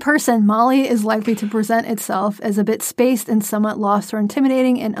 In person, Molly is likely to present itself as a bit spaced and somewhat lost or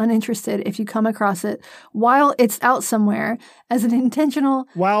intimidating and uninterested if you come across it whilst it's out somewhere as an intentional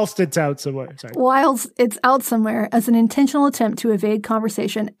attempt to evade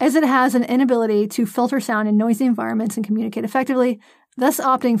conversation, as it has an inability to filter sound in noisy environments and communicate effectively, thus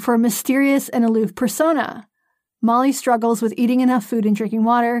opting for a mysterious and aloof persona. Molly struggles with eating enough food and drinking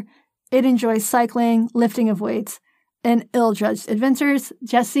water. It enjoys cycling, lifting of weights, and ill-judged adventures.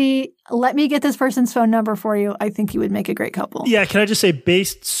 Jesse, let me get this person's phone number for you. I think you would make a great couple. Yeah, can I just say,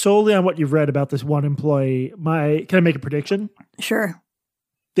 based solely on what you've read about this one employee, can I make a prediction? Sure.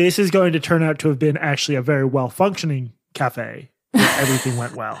 This is going to turn out to have been actually a very well-functioning cafe where everything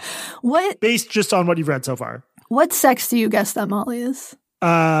went well. What? Based just on what you've read so far. What sex do you guess that Molly is?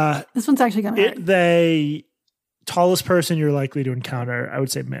 This one's actually going to hurt. The tallest person you're likely to encounter, I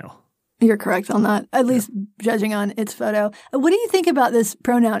would say male. You're correct on that, at least judging on its photo. What do you think about this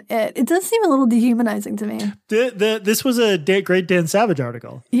pronoun it? It does seem a little dehumanizing to me. This was a great Dan Savage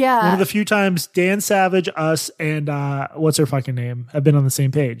article. Yeah. One of the few times Dan Savage, us, and what's her fucking name have been on the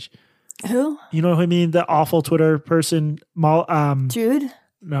same page. Who? You know who I mean? The awful Twitter person. Jude?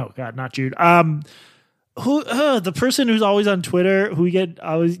 No, God, not Jude. The person who's always on Twitter, who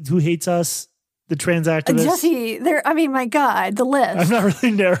hates us. The trans activist. Jesse, my God, the list. I'm not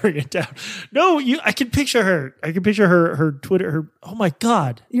really narrowing it down. No, I can picture her. I can picture her Twitter. Oh my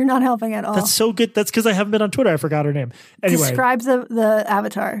God. You're not helping at all. That's so good. That's because I haven't been on Twitter. I forgot her name. Anyway. Describe the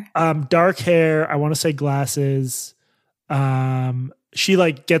avatar. Dark hair. I want to say glasses. She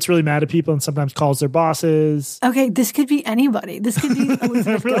gets really mad at people and sometimes calls their bosses. Okay, this could be anybody. This could be Elizabeth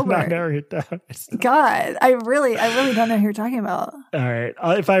I'm really Gilbert. not narrowing it down. God, I really don't know who you're talking about. All right,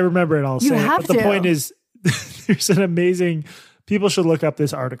 if I remember it, I'll say it. But the point is, there's an amazing. People should look up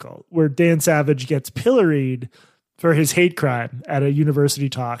this article where Dan Savage gets pilloried for his hate crime at a university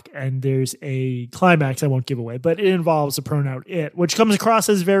talk, and there's a climax I won't give away, but it involves the pronoun it, which comes across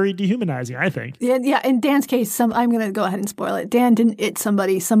as very dehumanizing, I think. Yeah. In Dan's case, I'm going to go ahead and spoil it. Dan didn't it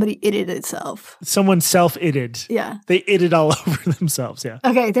somebody itted itself. Someone self-itted. Yeah. They itted all over themselves, yeah.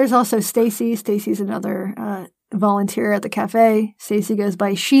 Okay, there's also Stacy. Stacy's another volunteer at the cafe. Stacy goes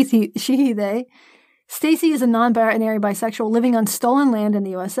by she, they. Stacy is a non-binary bisexual living on stolen land in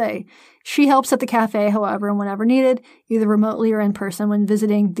the USA. She helps at the cafe, however, and whenever needed, either remotely or in person when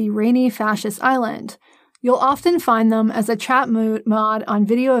visiting the rainy fascist island. You'll often find them as a chat mod on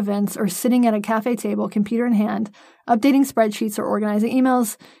video events or sitting at a cafe table, computer in hand, updating spreadsheets or organizing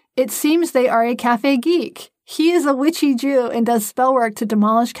emails. It seems they are a cafe geek. He is a witchy Jew and does spell work to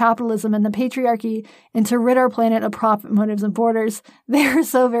demolish capitalism and the patriarchy and to rid our planet of profit motives and borders. They are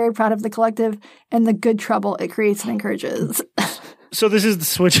so very proud of the collective and the good trouble it creates and encourages. So this is the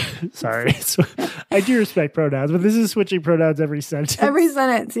switch. Sorry. I do respect pronouns, but this is switching pronouns every sentence. Every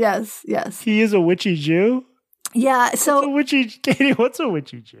sentence, yes. He is a witchy Jew? Yeah, so Katie, what's a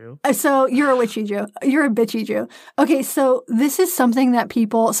witchy Jew? So you're a witchy Jew. You're a bitchy Jew. Okay, so this is something that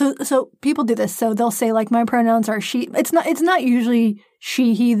people people do this. So they'll say my pronouns are she. It's not usually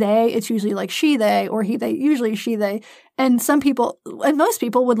she, he, they. It's usually she, they, or he, they. Usually she, they. And most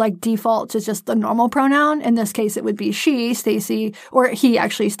people would default to just the normal pronoun. In this case, it would be she, Stacy, or he.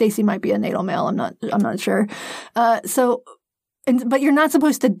 Actually, Stacy might be a natal male. I'm not sure. But you're not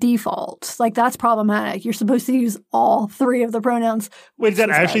supposed to default. That's problematic. You're supposed to use all three of the pronouns. Wait, is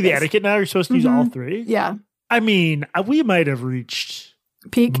that actually the etiquette now? You're supposed to use all three? Yeah. I mean, we might have reached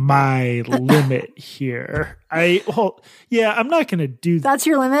peak my limit here. I'm not going to do that. That's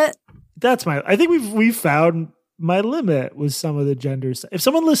your limit? I think we've found my limit with some of the genders. If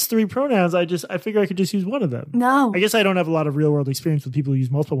someone lists three pronouns, I figure I could just use one of them. No. I guess I don't have a lot of real world experience with people who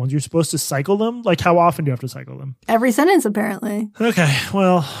use multiple ones. You're supposed to cycle them? How often do you have to cycle them? Every sentence, apparently. Okay.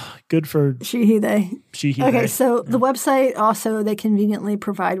 Well, good for she, he, they. She, he, okay, they. So the website also, they conveniently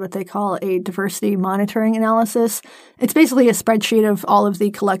provide what they call a diversity monitoring analysis. It's basically a spreadsheet of all of the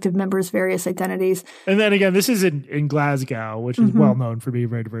collective members' various identities. And then again, this is in Glasgow, which is well known for being a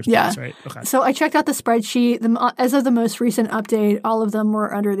very diverse place, right? Okay. So I checked out the spreadsheet. As of the most recent update, all of them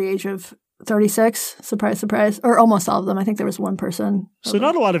were under the age of 36. Surprise, surprise. Or almost all of them. I think there was one person. So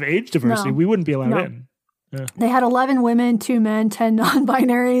not a lot of age diversity. No. We wouldn't be allowed in. Yeah. They had 11 women, 2 men, 10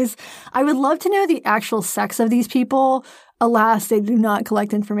 non-binaries. I would love to know the actual sex of these people. Alas, they do not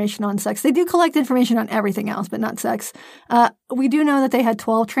collect information on sex. They do collect information on everything else, but not sex. We do know that they had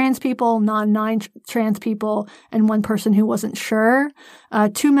 12 trans people, 9 trans people, and 1 person who wasn't sure.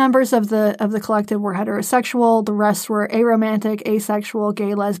 2 members of the collective were heterosexual. The rest were aromantic, asexual,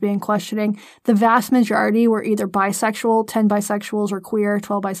 gay, lesbian, questioning. The vast majority were either bisexual, 10 bisexuals, or queer,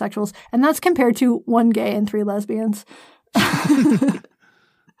 12 bisexuals. And that's compared to 1 gay and 3 lesbians.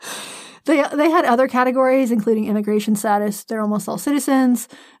 They had other categories, including immigration status. They're almost all citizens.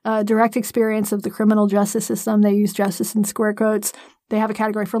 Direct experience of the criminal justice system. They use justice in square quotes. They have a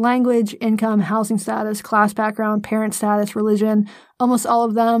category for language, income, housing status, class background, parent status, religion. Almost all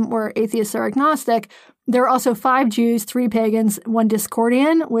of them were atheists or agnostic. There are also 5 Jews, 3 pagans, 1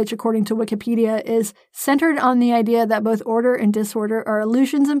 Discordian, which, according to Wikipedia, is centered on the idea that both order and disorder are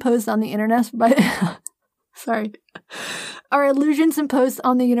illusions imposed on the internet by... are illusions imposed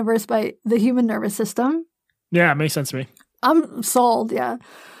on the universe by the human nervous system. Yeah, it makes sense to me. I'm sold, yeah.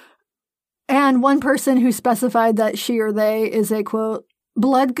 And one person who specified that she or they is a, quote,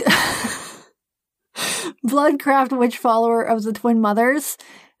 bloodcraft witch follower of the twin mothers.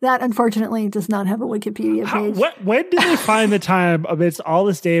 That, unfortunately, does not have a Wikipedia page. When did they find the time amidst all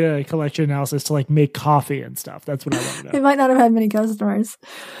this data collection analysis to, like, make coffee and stuff? That's what I want to know. They might not have had many customers.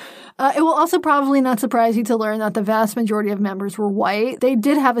 It will also probably not surprise you to learn that the vast majority of members were white. They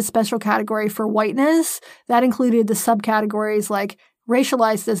did have a special category for whiteness. That included the subcategories like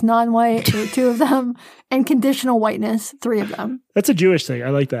racialized as non-white, 2 of them, and conditional whiteness, 3 of them. That's a Jewish thing. I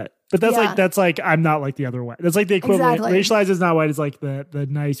like that. But that's like I'm not like the other white. That's like the equivalent. Exactly. Racialized as not white is like the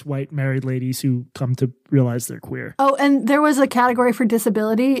nice white married ladies who come to realize they're queer. Oh, and there was a category for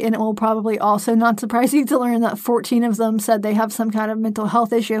disability, and it will probably also not surprise you to learn that 14 of them said they have some kind of mental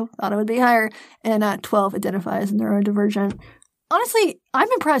health issue. Thought it would be higher. And 12 identify as neurodivergent. Honestly, I'm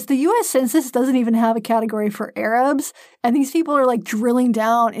impressed. The U.S. Census doesn't even have a category for Arabs, and these people are like drilling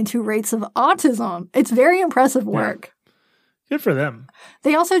down into rates of autism. It's very impressive work. Yeah. Good for them.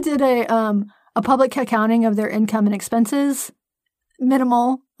 They also did a public accounting of their income and expenses,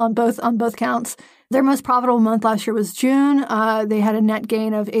 minimal on both counts. Their most profitable month last year was June. They had a net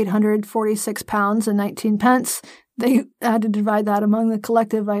gain of £846 and 19 pence. They had to divide that among the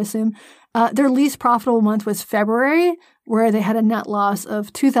collective, I assume. Their least profitable month was February, where they had a net loss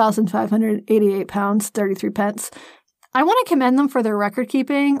of £2,588, 33 pence. I want to commend them for their record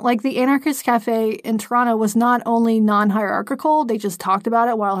keeping. Like, the Anarchist Cafe in Toronto was not only non-hierarchical, they just talked about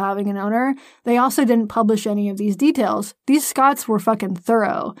it while having an owner. They also didn't publish any of these details. These Scots were fucking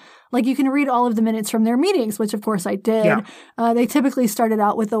thorough. Like, you can read all of the minutes from their meetings, which of course I did. Yeah. They typically started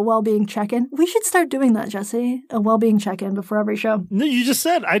out with a well-being check-in. We should start doing that, Jesse. A well-being check-in before every show. No, you just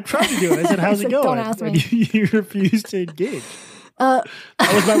said. I tried to do it. I said, how's it going? Don't ask me. You refused to engage. That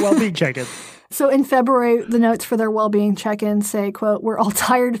was my well-being check-in. So in February, the notes for their well-being check-in say, quote, "We're all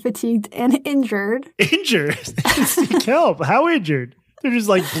tired, fatigued, and injured." Injured? Seek help. How injured? They're just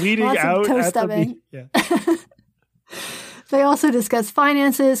like bleeding out at the yeah. They also discuss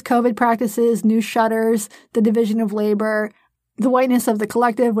finances, COVID practices, new shutters, the division of labor, the whiteness of the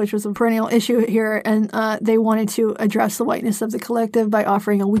collective, which was a perennial issue here, and they wanted to address the whiteness of the collective by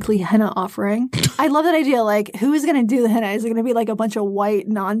offering a weekly henna offering. I love that idea. Like, who is going to do the henna? Is it going to be like a bunch of white,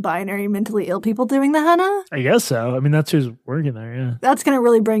 non-binary, mentally ill people doing the henna? I guess so. I mean, that's who's working there, yeah. That's going to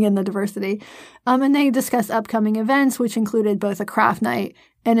really bring in the diversity. And they discussed upcoming events, which included both a craft night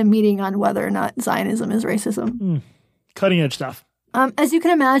and a meeting on whether or not Zionism is racism. Cutting edge stuff. As you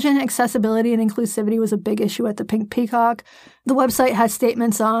can imagine, accessibility and inclusivity was a big issue at the Peacock. The website has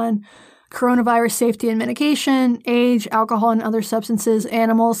statements on coronavirus safety and mitigation, age, alcohol and other substances,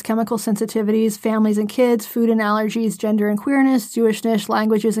 animals, chemical sensitivities, families and kids, food and allergies, gender and queerness, Jewishness,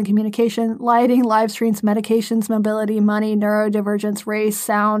 languages and communication, lighting, live streams, medications, mobility, money, neurodivergence, race,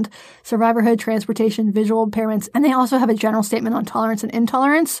 sound, survivorhood, transportation, visual impairments. And they also have a general statement on tolerance and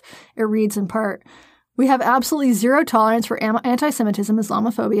intolerance. It reads in part, "We have absolutely zero tolerance for anti-Semitism,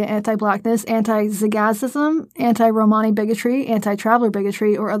 Islamophobia, anti-Blackness, anti-Zagazism, anti-Romani bigotry, anti-traveler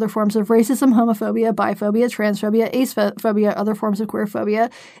bigotry, or other forms of racism, homophobia, biphobia, transphobia, acephobia, other forms of queerphobia,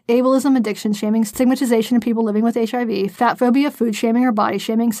 ableism, addiction shaming, stigmatization of people living with HIV, fat phobia, food shaming or body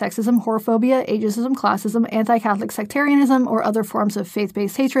shaming, sexism, whorephobia, ageism, classism, anti-Catholic sectarianism, or other forms of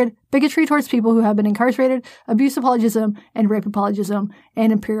faith-based hatred, bigotry towards people who have been incarcerated, abuse apologism, and rape apologism,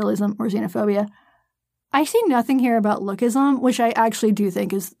 and imperialism or xenophobia." I see nothing here about lookism, which I actually do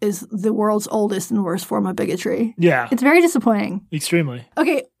think is the world's oldest and worst form of bigotry. Yeah. It's very disappointing. Extremely.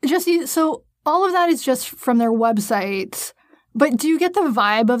 Okay, Jesse, so all of that is just from their website, but do you get the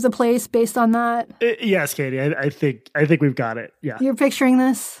vibe of the place based on that? Yes, Katie, I think we've got it. Yeah. You're picturing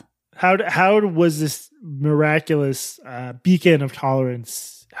this? How was this miraculous beacon of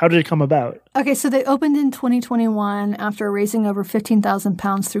tolerance? How did it come about? Okay, so they opened in 2021 after raising over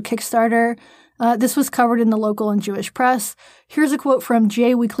 £15,000 through Kickstarter. This was covered in the local and Jewish press. Here's a quote from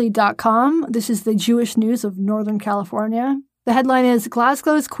jweekly.com. This is the Jewish news of Northern California. The headline is,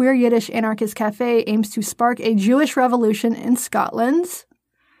 "Glasgow's Queer Yiddish Anarchist Cafe aims to spark a Jewish revolution in Scotland."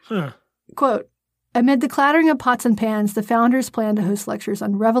 Huh. Quote, Amid the clattering of pots and pans, the founders plan to host lectures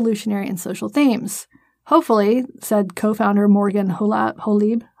on revolutionary and social themes. Hopefully, said co-founder Morgan Holib. How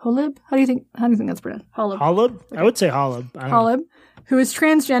do you think that's pronounced? Holib? Okay. I would say Holib. Holib, who is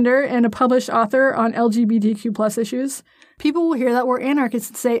transgender and a published author on LGBTQ plus issues. People will hear that we're anarchists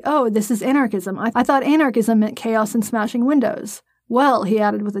and say, oh, this is anarchism. I thought anarchism meant chaos and smashing windows. Well, he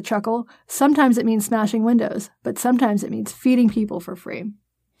added with a chuckle, sometimes it means smashing windows, but sometimes it means feeding people for free.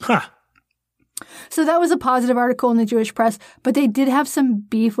 Huh. So that was a positive article in the Jewish press, but they did have some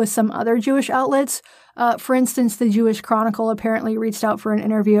beef with some other Jewish outlets. For instance, the Jewish Chronicle apparently reached out for an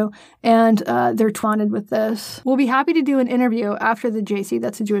interview, and they're taunted with this. We'll be happy to do an interview after the JC,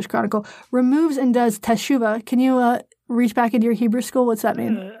 that's the Jewish Chronicle, removes and does teshuvah. Can you reach back into your Hebrew school? What's that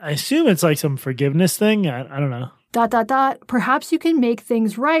mean? I assume it's like some forgiveness thing. I don't know. ... Perhaps you can make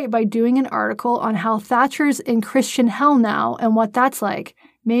things right by doing an article on how Thatcher's in Christian hell now and what that's like.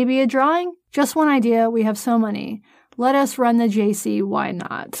 Maybe a drawing? Just one idea. We have so many. Let us run the JC. Why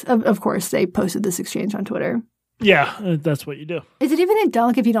not? Of course, they posted this exchange on Twitter. Yeah, that's what you do. Is it even a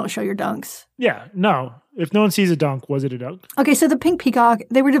dunk if you don't show your dunks? Yeah, no. If no one sees a dunk, was it a dunk? Okay, so the pink peacock,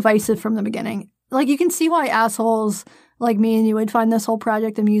 they were divisive from the beginning. Like, you can see why assholes like me and you would find this whole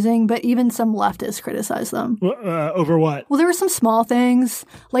project amusing, but even some leftists criticize them. Over what? Well, there were some small things.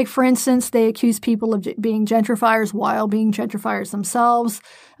 Like, for instance, they accused people of being gentrifiers while being gentrifiers themselves.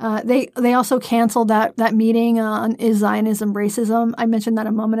 They also canceled that meeting on Is Zionism Racism? I mentioned that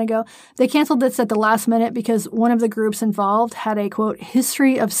a moment ago. They canceled this at the last minute because one of the groups involved had a, quote,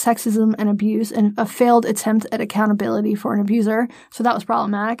 history of sexism and abuse and a failed attempt at accountability for an abuser. So that was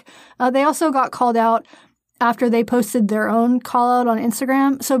problematic. They also got called out after they posted their own call out on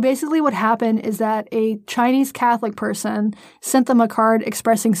Instagram. So basically what happened is that a Chinese Catholic person sent them a card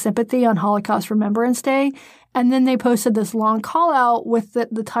expressing sympathy on Holocaust Remembrance Day. And then they posted this long call out with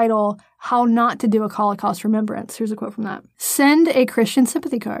the title, How Not to Do a Holocaust Remembrance. Here's a quote from that. Send a Christian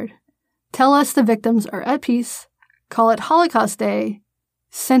sympathy card. Tell us the victims are at peace. Call it Holocaust Day.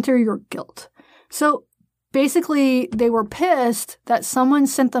 Center your guilt. So basically, they were pissed that someone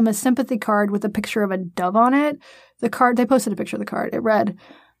sent them a sympathy card with a picture of a dove on it. They posted a picture of the card. It read,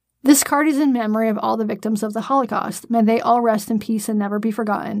 this card is in memory of all the victims of the Holocaust. May they all rest in peace and never be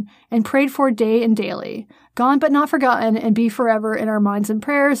forgotten, and prayed for day and daily. Gone but not forgotten, and be forever in our minds and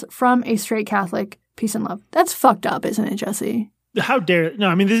prayers from a straight Catholic. Peace and love. That's fucked up, isn't it, Jesse? How dare... No,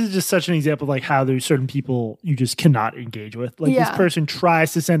 I mean, this is just such an example of like how there's certain people you just cannot engage with. Like this person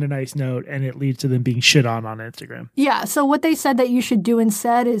tries to send a nice note and it leads to them being shit on Instagram. Yeah, so what they said that you should do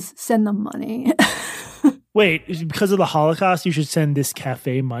instead is send them money. Wait, because of the Holocaust, you should send this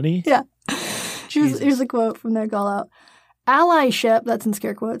cafe money? Yeah. Here's a quote from their call out. Allyship, that's in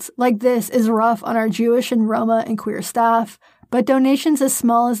scare quotes, like this is rough on our Jewish and Roma and queer staff. But donations as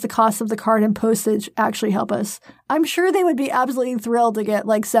small as the cost of the card and postage actually help us. I'm sure they would be absolutely thrilled to get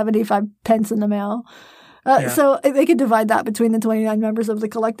like 75 pence in the mail. So they could divide that between the 29 members of the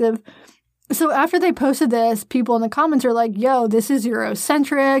collective. So after they posted this, people in the comments are like, yo, this is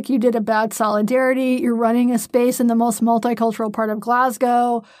Eurocentric. You did a bad solidarity. You're running a space in the most multicultural part of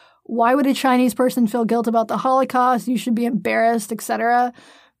Glasgow. Why would a Chinese person feel guilt about the Holocaust? You should be embarrassed, etc.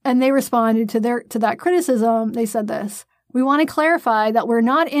 And they responded to that criticism. They said this. We want to clarify that we're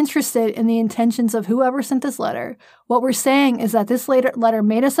not interested in the intentions of whoever sent this letter. What we're saying is that this letter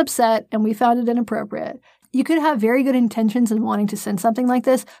made us upset and we found it inappropriate. You could have very good intentions in wanting to send something like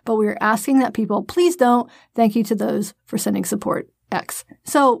this, but we're asking that people please don't. Thank you to those for sending support X.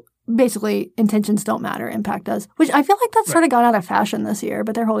 So basically, intentions don't matter, impact does, which I feel like that's sort of gone out of fashion this year,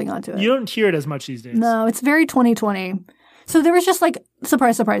 but they're holding on to it. You don't hear it as much these days. No, it's very 2020. So there was just like,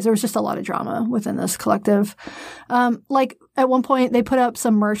 surprise, surprise, there was just a lot of drama within this collective. Like at one point they put up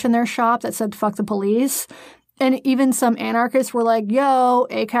some merch in their shop that said, fuck the police. And even some anarchists were like, yo,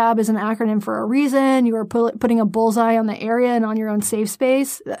 ACAB is an acronym for a reason. You are putting a bullseye on the area and on your own safe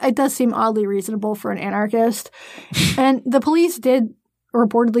space. It does seem oddly reasonable for an anarchist. And the police did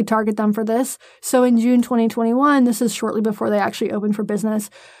reportedly target them for this. So in June 2021, this is shortly before they actually opened for business,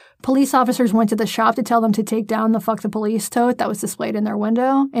 police officers went to the shop to tell them to take down the Fuck the Police tote that was displayed in their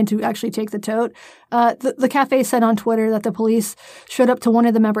window and to actually take the tote. The cafe said on Twitter that the police showed up to one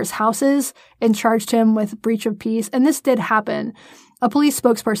of the members' houses and charged him with breach of peace. And this did happen. A police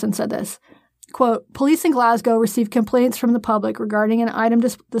spokesperson said this. Quote, police in Glasgow received complaints from the public regarding an item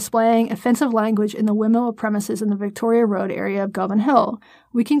displaying offensive language in the Windmill premises in the Victoria Road area of Govan Hill.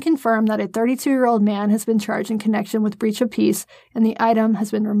 We can confirm that a 32-year-old man has been charged in connection with breach of peace, and the item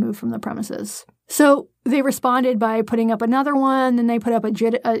has been removed from the premises. So they responded by putting up another one, then they put up a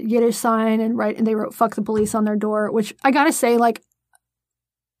Yiddish sign and they wrote "fuck the police" on their door, which I gotta say, like,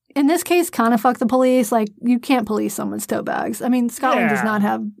 in this case, kind of fuck the police. Like, you can't police someone's tote bags. I mean, Scotland does not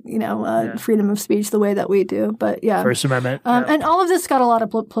have, freedom of speech the way that we do. But yeah. First Amendment. And all of this got a lot of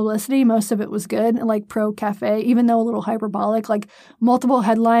publicity. Most of it was good, like pro-cafe, even though a little hyperbolic. Like, multiple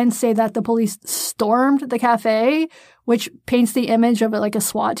headlines say that the police stormed the cafe, which paints the image of it like a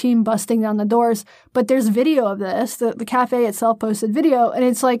SWAT team busting down the doors. But there's video of this. The cafe itself posted video, and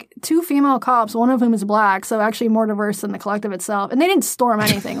it's like 2 female cops, one of whom is black, so actually more diverse than the collective itself. And they didn't storm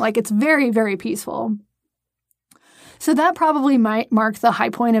anything. Like, it's very, very peaceful. So that probably might mark the high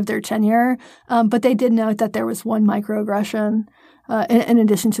point of their tenure. But they did note that there was one microaggression in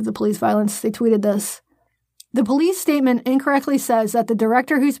addition to the police violence. They tweeted this. The police statement incorrectly says that the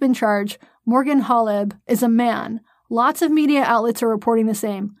director who's been charged, Morgan Holub, is a man. Lots of media outlets are reporting the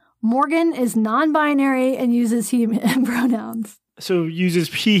same. Morgan is non-binary and uses he, him pronouns. So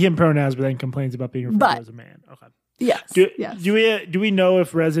uses he, him pronouns, but then complains about being referred to as a man. Okay. Yes. Do we know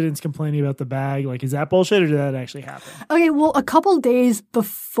if residents complaining about the bag, like, is that bullshit or did that actually happen? Okay, well, a couple days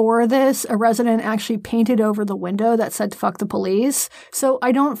before this, a resident actually painted over the window that said "fuck the police." So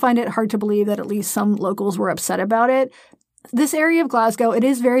I don't find it hard to believe that at least some locals were upset about it. This area of Glasgow, it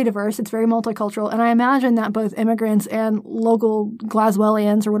is very diverse. It's very multicultural. And I imagine that both immigrants and local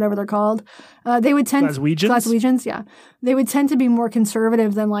Glaswegians, or whatever they're called, they would tend Glaswegians, yeah. They would tend to be more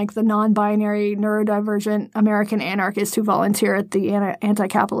conservative than like the non-binary, neurodivergent American anarchists who volunteer at the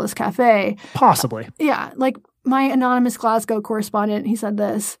anti-capitalist cafe. Possibly. Yeah. Like my anonymous Glasgow correspondent, he said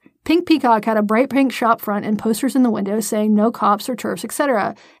this. Pink Peacock had a bright pink shop front and posters in the windows saying no cops or turfs,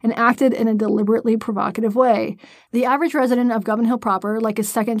 etc., and acted in a deliberately provocative way. The average resident of Govan Hill proper, like a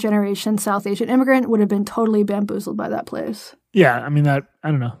second-generation South Asian immigrant, would have been totally bamboozled by that place. Yeah, I mean, I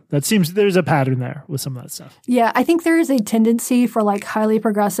don't know. That seems there's a pattern there with some of that stuff. Yeah, I think there is a tendency for like highly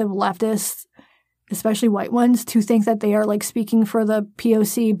progressive leftists, especially white ones, to think that they are like speaking for the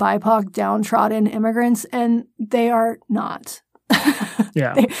POC, BIPOC, downtrodden immigrants, and they are not.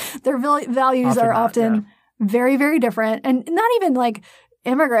 Yeah. Their values are often very, very different. And not even like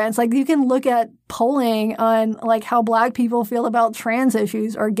immigrants. Like, you can look at polling on like how Black people feel about trans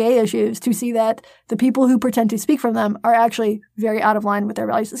issues or gay issues to see that the people who pretend to speak for them are actually very out of line with their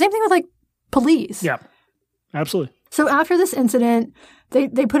values. Same thing with like police. Yeah, absolutely. So after this incident, they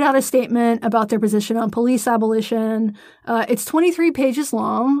put out a statement about their position on police abolition. It's 23 pages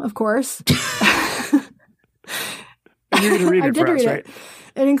long, of course. You're going to read it for us, right?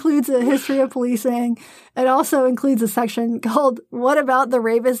 It includes a history of policing. It also includes a section called "What About the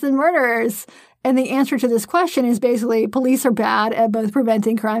Rapists and Murderers?" And the answer to this question is basically police are bad at both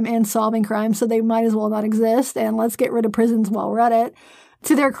preventing crime and solving crime, so they might as well not exist, and let's get rid of prisons while we're at it.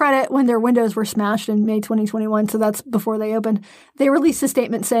 To their credit, when their windows were smashed in May 2021, so that's before they opened, they released a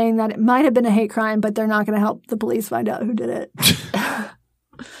statement saying that it might have been a hate crime, but they're not going to help the police find out who did it.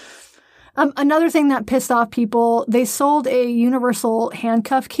 Another thing that pissed off people, they sold a universal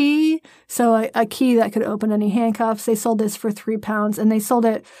handcuff key, so a key that could open any handcuffs. They sold this for £3, and they sold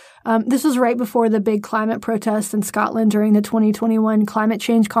it. This was right before the big climate protest in Scotland during the 2021 climate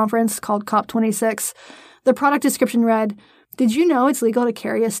change conference called COP26. The product description read, "Did you know it's legal to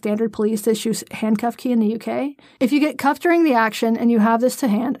carry a standard police-issue handcuff key in the UK? If you get cuffed during the action and you have this to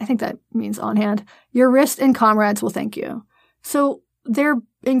hand," I think that means on hand, "your wrist and comrades will thank you." So they're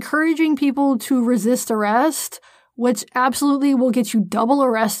encouraging people to resist arrest, which absolutely will get you double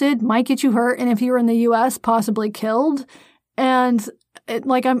arrested, might get you hurt, and if you were in the U.S., possibly killed. And I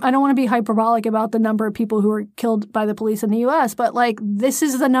don't want to be hyperbolic about the number of people who were killed by the police in the U.S., but like this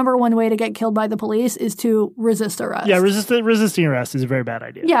is the number one way to get killed by the police is to resist arrest. Yeah, resisting arrest is a very bad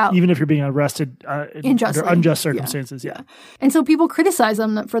idea. Yeah, even if you're being arrested under unjust circumstances. Yeah. And so people criticize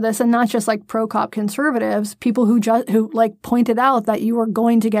them for this, and not just like pro-cop conservatives, people who like pointed out that you are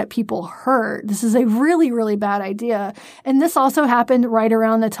going to get people hurt. This is a really, really bad idea. And this also happened right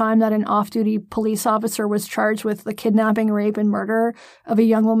around the time that an off-duty police officer was charged with the kidnapping, rape, and murder of a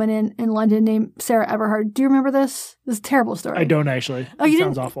young woman in London named Sarah Everhard. Do you remember this? This is a terrible story. I don't actually. It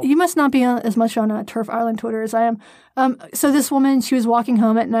sounds awful. You must not be as much on Turf Island Twitter as I am. So this woman, she was walking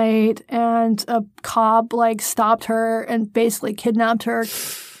home at night, and a cop stopped her and basically kidnapped her.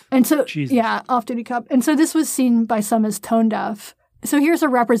 And so, Jesus. Yeah, off-duty cop. And so this was seen by some as tone deaf. So here's a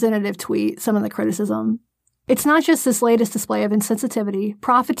representative tweet, some of the criticism. "It's not just this latest display of insensitivity,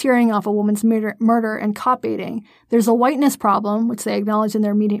 profiteering off a woman's murder and cop baiting. There's a whiteness problem," which they acknowledge in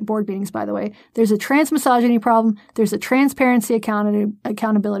their board meetings, by the way. "There's a trans misogyny problem. There's a transparency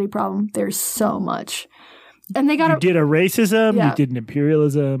accountability problem. There's so much." And they got You did a racism. Yeah. You did an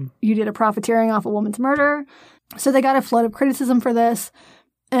imperialism. You did a profiteering off a woman's murder. So they got a flood of criticism for this.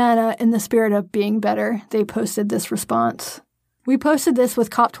 And in the spirit of being better, they posted this response. We posted this with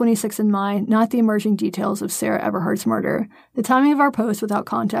COP26 in mind, not the emerging details of Sarah Everhart's murder. The timing of our post without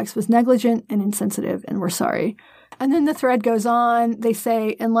context was negligent and insensitive, and we're sorry. And then the thread goes on. They say,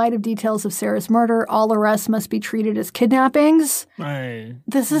 in light of details of Sarah's murder, all arrests must be treated as kidnappings.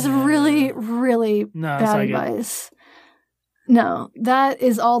 This is really, really bad advice. No, that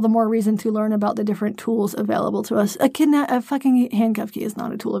is all the more reason to learn about the different tools available to us. A fucking handcuff key is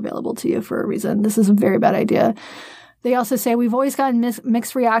not a tool available to you for a reason. This is a very bad idea. They also say, we've always gotten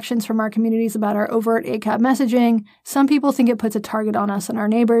mixed reactions from our communities about our overt ACAB messaging. Some people think it puts a target on us and our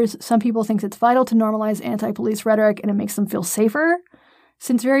neighbors. Some people think it's vital to normalize anti-police rhetoric and it makes them feel safer.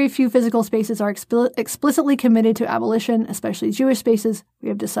 Since very few physical spaces are explicitly committed to abolition, especially Jewish spaces, we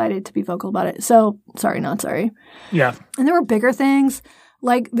have decided to be vocal about it. So, sorry, not sorry. Yeah. And there were bigger things,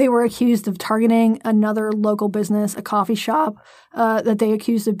 like they were accused of targeting another local business, a coffee shop, that they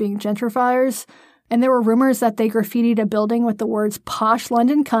accused of being gentrifiers. And there were rumors that they graffitied a building with the words posh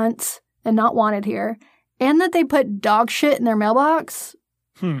London cunts and not wanted here, and that they put dog shit in their mailbox.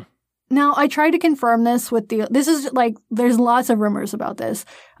 Now, I tried to confirm this with there's lots of rumors about this.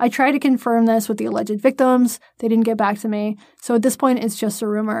 I tried to confirm this with the alleged victims. They didn't get back to me. So at this point, it's just a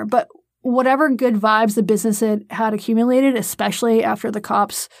rumor. But whatever good vibes the business had accumulated, especially after the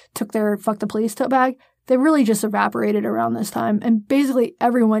cops took their fuck the police tote bag, they really just evaporated around this time, and basically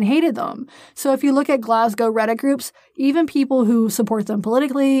everyone hated them. So if you look at Glasgow Reddit groups, even people who support them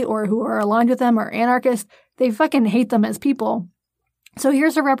politically or who are aligned with them are anarchists, they fucking hate them as people. So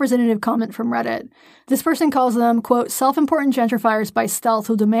here's a representative comment from Reddit. This person calls them, quote, self-important gentrifiers by stealth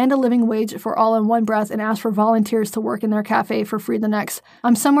who demand a living wage for all in one breath and ask for volunteers to work in their cafe for free the next.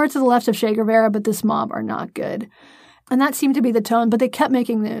 I'm somewhere to the left of Che Guevara, but this mob are not good. And that seemed to be the tone, but they kept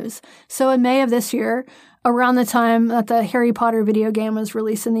making news. So in May of this year, around the time that the Harry Potter video game was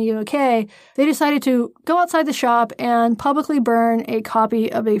released in the UK, they decided to go outside the shop and publicly burn a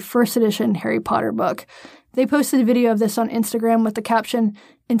copy of a first edition Harry Potter book. They posted a video of this on Instagram with the caption,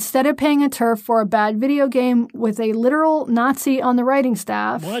 instead of paying a turf for a bad video game with a literal Nazi on the writing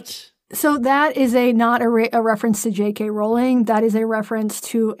staff. What? So that is not a reference to J.K. Rowling. That is a reference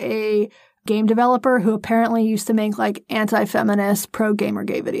to a game developer who apparently used to make like anti-feminist,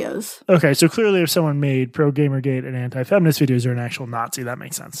 pro-Gamergate videos. Okay, so clearly if someone made pro-Gamergate and anti-feminist videos are an actual Nazi, that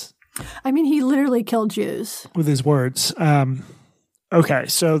makes sense. I mean, he literally killed Jews. With his words. Okay,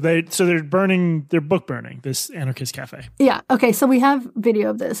 so they're book burning this anarchist cafe. Yeah, okay, so we have video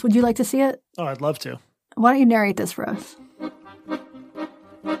of this. Would you like to see it? Oh, I'd love to. Why don't you narrate this for us?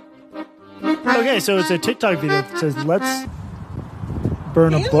 Okay, so it's a TikTok video that says, let's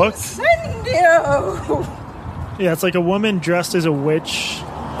burn a book. Incendio! Yeah, it's like a woman dressed as a witch.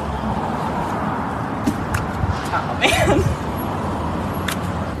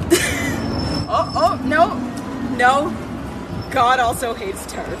 Oh, man. No. God also hates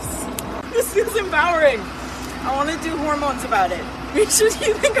TERFs. This feels empowering. I want to do hormones about it. Misha, do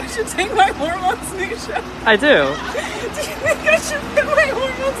you think I should take my hormones, Misha? I do. Do you think I should put my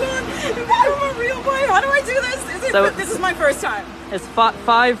hormones on and become a real boy? How do I do this? This is my first time. It's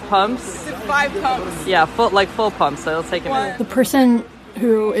 5 pumps. Is it 5 pumps? Yeah, full pumps, so it'll take a minute. The person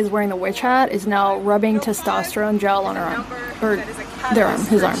who is wearing the witch hat is now rubbing testosterone gel on her arm. Or their arm,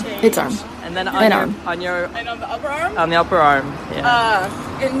 his arm, its arm. And then And on the upper arm? On the upper arm,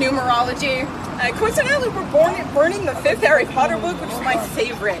 yeah. In numerology. Coincidentally, we're burning the 5th Harry Potter book, which was my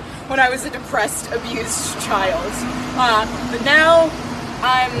favorite when I was a depressed, abused child. But now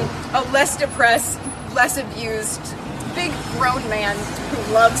I'm a less depressed, less abused, big grown man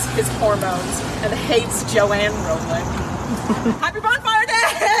who loves his hormones and hates Joanne Rowling. Happy Bonfire Day!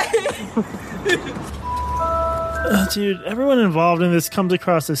 Dude, everyone involved in this comes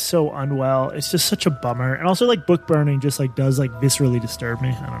across as so unwell. It's just such a bummer. And also, like, book burning just, like, does, like, viscerally disturb me.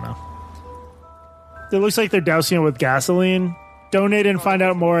 I don't know. It looks like they're dousing it with gasoline. Donate and find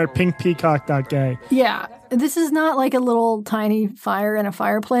out more at pinkpeacock.gay. Yeah. This is not like a little tiny fire in a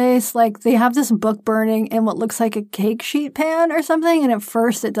fireplace. Like, they have this book burning in what looks like a cake sheet pan or something, and at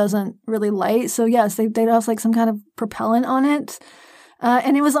first it doesn't really light. So, yes, they'd have, like, some kind of propellant on it.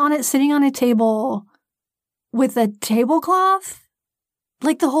 And it was on it sitting on a table with a tablecloth.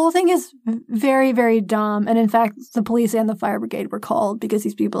 Like, the whole thing is very, very dumb. And in fact, the police and the fire brigade were called because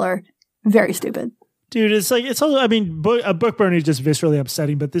these people are very stupid. Dude, it's like, it's also, I mean, a book burning is just viscerally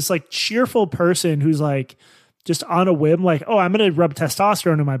upsetting, but this like cheerful person who's like just on a whim, like, oh, I'm going to rub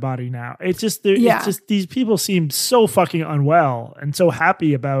testosterone in my body now. It's just, it's just, these people seem so fucking unwell and so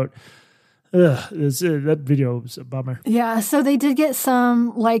happy about That video was a bummer. Yeah, so they did get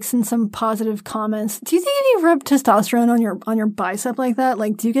some likes and some positive comments. Do you think if you rub testosterone on your bicep like that,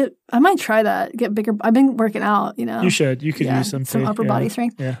 like do you get? I might try that. Get bigger. I've been working out. You should. You could use some upper body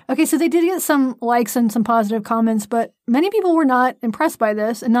strength. Yeah. Okay, so they did get some likes and some positive comments, but many people were not impressed by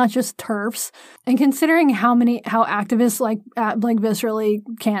this, and not just TERFs. And considering how activists like viscerally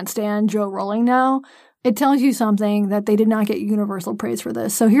can't stand Joe Rowling now. It tells you something that they did not get universal praise for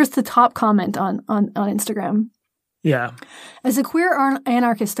this. So here's the top comment on Instagram. Yeah. As a queer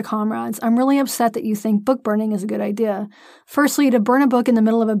anarchist to comrades, I'm really upset that you think book burning is a good idea. Firstly, to burn a book in the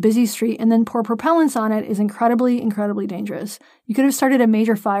middle of a busy street and then pour propellants on it is incredibly, incredibly dangerous. You could have started a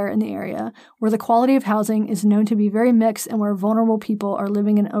major fire in the area, where the quality of housing is known to be very mixed and where vulnerable people are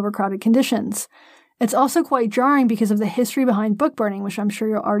living in overcrowded conditions. It's also quite jarring because of the history behind book burning, which I'm sure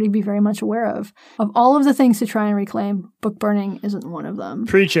you'll already be very much aware of. Of all of the things to try and reclaim, book burning isn't one of them.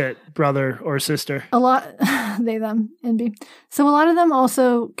 Preach it, brother or sister. A lot, they, them, NB. So a lot of them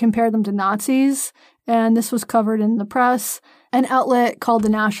also compared them to Nazis, and this was covered in the press. An outlet called The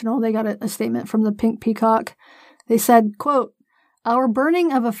National, they got a statement from the Pink Peacock. They said, quote, "Our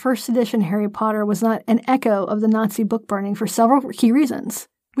burning of a first edition Harry Potter was not an echo of the Nazi book burning for several key reasons.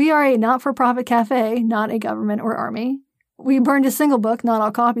 We are a not-for-profit cafe, not a government or army. We burned a single book, not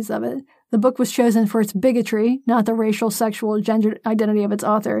all copies of it. The book was chosen for its bigotry, not the racial, sexual, gender identity of its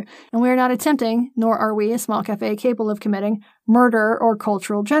author. And we are not attempting, nor are we, a small cafe capable of committing, murder or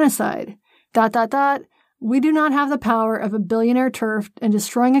cultural genocide. ... We do not have the power of a billionaire TERF, and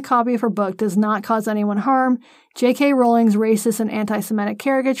destroying a copy of her book does not cause anyone harm. J.K. Rowling's racist and anti-Semitic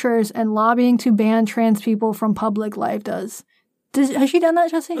caricatures and lobbying to ban trans people from public life does." Has she done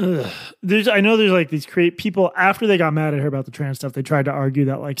that, Jesse? I know there's like these people after they got mad at her about the trans stuff. They tried to argue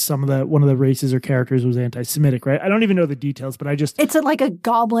that like one of the races or characters was anti-Semitic, right? I don't even know the details, but it's like a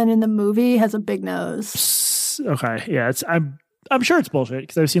goblin in the movie has a big nose. Okay, yeah, I'm sure it's bullshit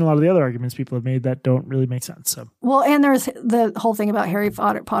because I've seen a lot of the other arguments people have made that don't really make sense. So well, and there's the whole thing about Harry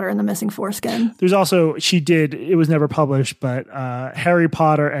Potter and the missing foreskin. There's also it was never published, but Harry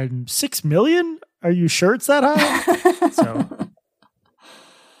Potter and 6 million. Are you sure it's that high? So.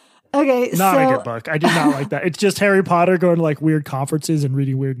 Okay, not a good book. I did not like that. It's just Harry Potter going to like weird conferences and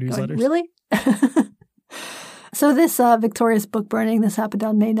reading weird newsletters. Really? So this victorious book burning, this happened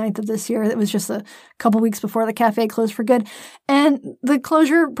on May 9th of this year. It was just a couple weeks before the cafe closed for good. And the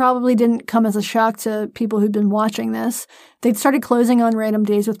closure probably didn't come as a shock to people who'd been watching this. They'd started closing on random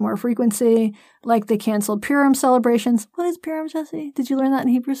days with more frequency, like they canceled Purim celebrations. What is Purim, Jesse? Did you learn that in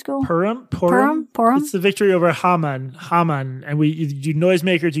Hebrew school? Purim? It's the victory over Haman. And you do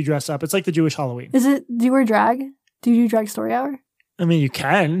noisemakers, you dress up. It's like the Jewish Halloween. Do you wear drag? Do you do drag story hour? I mean, you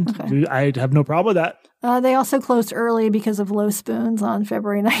can. Okay. I have no problem with that. They also closed early because of low spoons on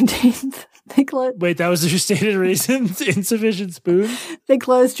February 19th. They closed. Wait, that was your stated reason? Insufficient spoons? They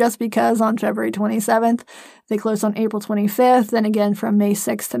closed just because on February 27th. They closed on April 25th, then again from May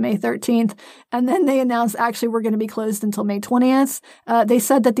 6th to May 13th. And then they announced, actually, we're going to be closed until May 20th. They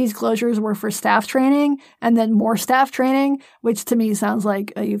said that these closures were for staff training and then more staff training, which to me sounds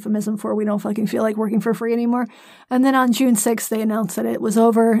like a euphemism for we don't fucking feel like working for free anymore. And then on June 6th, they announced that it was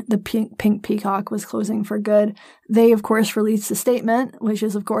over. The Pink Peacock was closing for good. They, of course, released a statement, which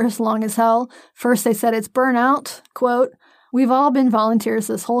is, of course, long as hell. First, they said it's burnout, quote, "We've all been volunteers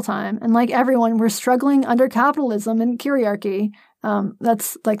this whole time, and like everyone, we're struggling under capitalism and kyriarchy."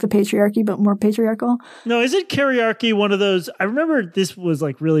 That's like the patriarchy, but more patriarchal. No, isn't kyriarchy one of those? I remember this was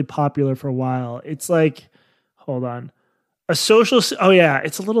like really popular for a while. It's like, hold on. A social,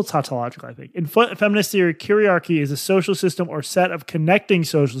 it's a little tautological, I think. In feminist theory, kyriarchy is a social system or set of connecting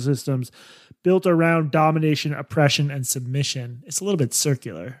social systems built around domination, oppression, and submission. It's a little bit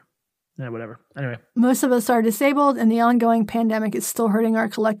circular. Yeah, whatever. Anyway. Most of us are disabled, and the ongoing pandemic is still hurting our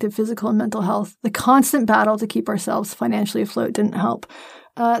collective physical and mental health. The constant battle to keep ourselves financially afloat didn't help.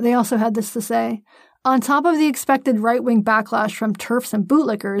 They also had this to say, "On top of the expected right-wing backlash from TERFs and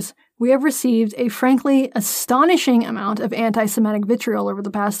bootlickers, we have received a frankly astonishing amount of anti-Semitic vitriol over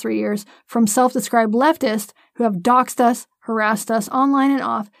the past 3 years from self-described leftists who have doxed us, harassed us online and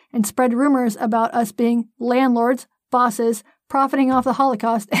off, and spread rumors about us being landlords, bosses, profiting off the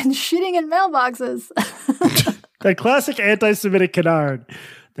Holocaust, and shitting in mailboxes." That classic anti-Semitic canard.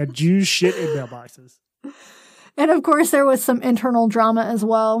 That Jews shit in mailboxes. And of course, there was some internal drama as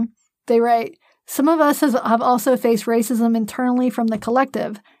well. They write, "Some of us have also faced racism internally from the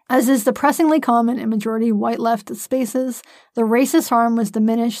collective. As is depressingly common in majority white left spaces, the racist harm was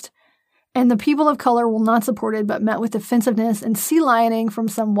diminished, and the people of color were not supported but met with defensive and sea lioning from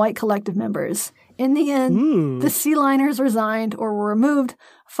some white collective members. In the end, the sea liners resigned or were removed,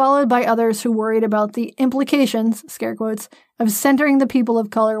 followed by others who worried about the implications, scare quotes, of centering the people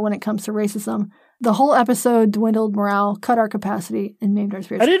of color when it comes to racism. The whole episode dwindled morale, cut our capacity, and maimed our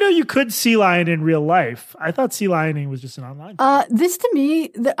spirits. I didn't know you could sea lion in real life. I thought sea lioning was just an online. This to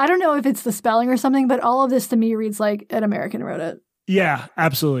me, I don't know if it's the spelling or something, but all of this to me reads like an American wrote it. Yeah,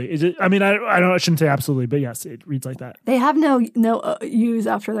 absolutely. Is it? I mean, I shouldn't say absolutely, but yes, it reads like that. They have no U's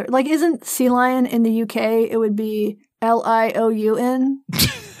after their, like, isn't sea lion in the UK? It would be L-I-O-U-N.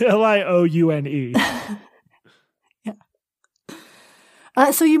 L-I-O-U-N-E.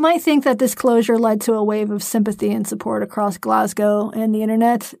 So you might think that this closure led to a wave of sympathy and support across Glasgow and the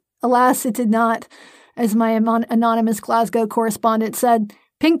internet. Alas, it did not. As my anonymous Glasgow correspondent said,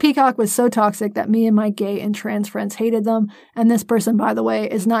 Pink Peacock was so toxic that me and my gay and trans friends hated them. And this person, by the way,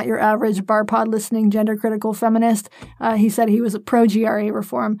 is not your average bar pod listening gender critical feminist. He said he was a pro GRA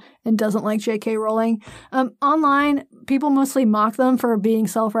reform and doesn't like JK Rowling. Online, people mostly mock them for being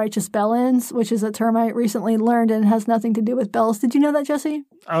self-righteous bellends, which is a term I recently learned and has nothing to do with bells. Did you know that, Jesse?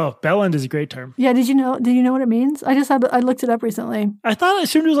 Oh, bellend is a great term. Yeah, did you know what it means? I looked it up recently. I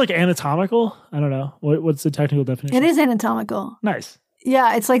assumed it was like anatomical. I don't know. What's the technical definition? It is anatomical. Nice.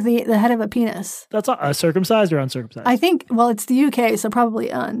 Yeah, it's like the head of a penis. That's circumcised or uncircumcised? I think, well, it's the UK, so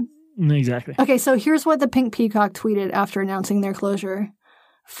probably un. Exactly. Okay, so here's what the Pink Peacock tweeted after announcing their closure.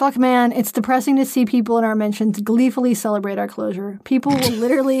 Fuck, man, it's depressing to see people in our mentions gleefully celebrate our closure. People will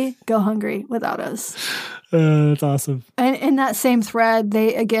literally go hungry without us. That's awesome. And in that same thread,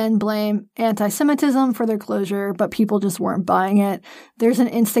 they again blame anti-Semitism for their closure, but people just weren't buying it. There's an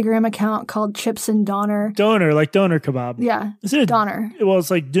Instagram account called Chips and Doner. Doner, like doner kebab. Yeah. Is it Doner? Well,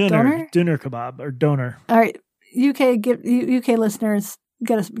 it's like doner kebab or doner. All right. UK listeners,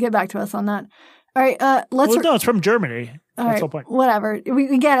 get back to us on that. All right, no, it's from Germany. All right, whatever.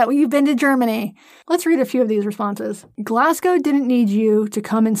 We get it. You've been to Germany. Let's read a few of these responses. Glasgow didn't need you to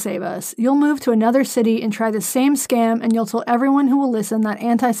come and save us. You'll move to another city and try the same scam, and you'll tell everyone who will listen that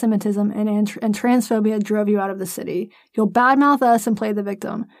anti-Semitism and transphobia drove you out of the city. You'll badmouth us and play the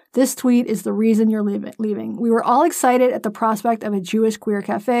victim. This tweet is the reason you're leaving. We were all excited at the prospect of a Jewish queer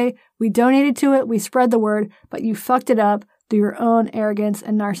cafe. We donated to it. We spread the word, but you fucked it up through your own arrogance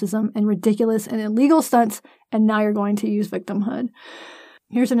and narcissism and ridiculous and illegal stunts, and now you're going to use victimhood.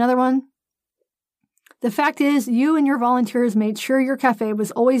 Here's another one. The fact is, you and your volunteers made sure your cafe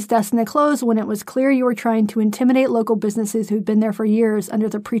was always destined to close when it was clear you were trying to intimidate local businesses who'd been there for years under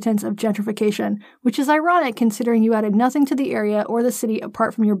the pretense of gentrification, which is ironic considering you added nothing to the area or the city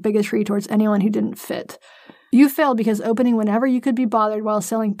apart from your bigotry towards anyone who didn't fit. You failed because opening whenever you could be bothered while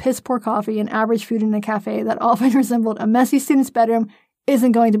selling piss-poor coffee and average food in a cafe that often resembled a messy student's bedroom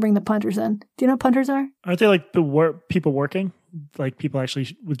isn't going to bring the punters in. Do you know what punters are? Aren't they like the people working? Like people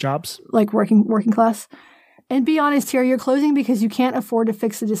actually with jobs? Like working class? And be honest here, you're closing because you can't afford to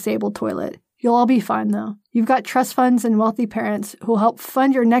fix a disabled toilet. You'll all be fine, though. You've got trust funds and wealthy parents who'll help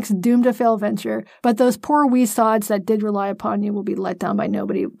fund your next doomed-to-fail venture, but those poor wee sods that did rely upon you will be let down by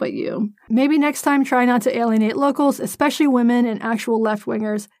nobody but you. Maybe next time try not to alienate locals, especially women and actual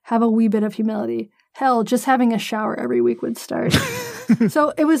left-wingers. Have a wee bit of humility. Hell, just having a shower every week would start.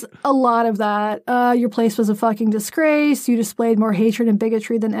 So it was a lot of that. Your place was a fucking disgrace. You displayed more hatred and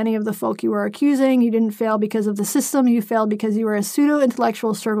bigotry than any of the folk you were accusing. You didn't fail because of the system. You failed because you were a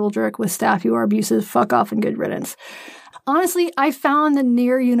pseudo-intellectual circle jerk with staff who are abusive. Fuck off and good riddance. Honestly, I found the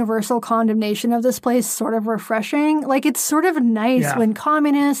near universal condemnation of this place sort of refreshing. Like, it's sort of nice when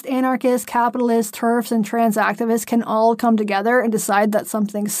communists, anarchists, capitalists, TERFs, and trans activists can all come together and decide that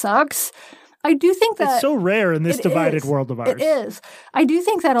something sucks. I do think that it's so rare in this divided world of ours. It is. I do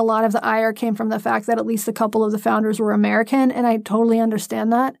think that a lot of the ire came from the fact that at least a couple of the founders were American, and I totally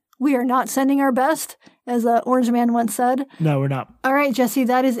understand that. We are not sending our best, as Orange Man once said. No, we're not. All right, Jesse,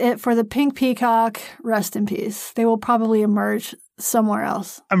 that is it for the Pink Peacock. Rest in peace. They will probably emerge somewhere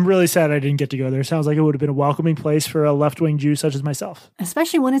else. I'm really sad I didn't get to go there. Sounds like it would have been a welcoming place for a left-wing Jew such as myself.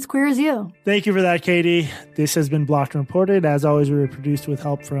 Especially when it's queer as you. Thank you for that, Katie. This has been Blocked and Reported. As always, we were produced with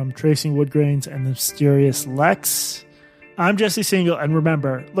help from Tracy Woodgrains and the mysterious Lex. I'm Jesse Single, and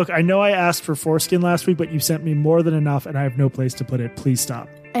remember, look, I know I asked for foreskin last week, but you sent me more than enough, and I have no place to put it. Please stop.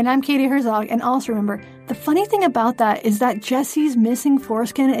 And I'm Katie Herzog, and also remember, the funny thing about that is that Jesse's missing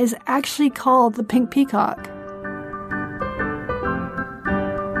foreskin is actually called the Pink Peacock.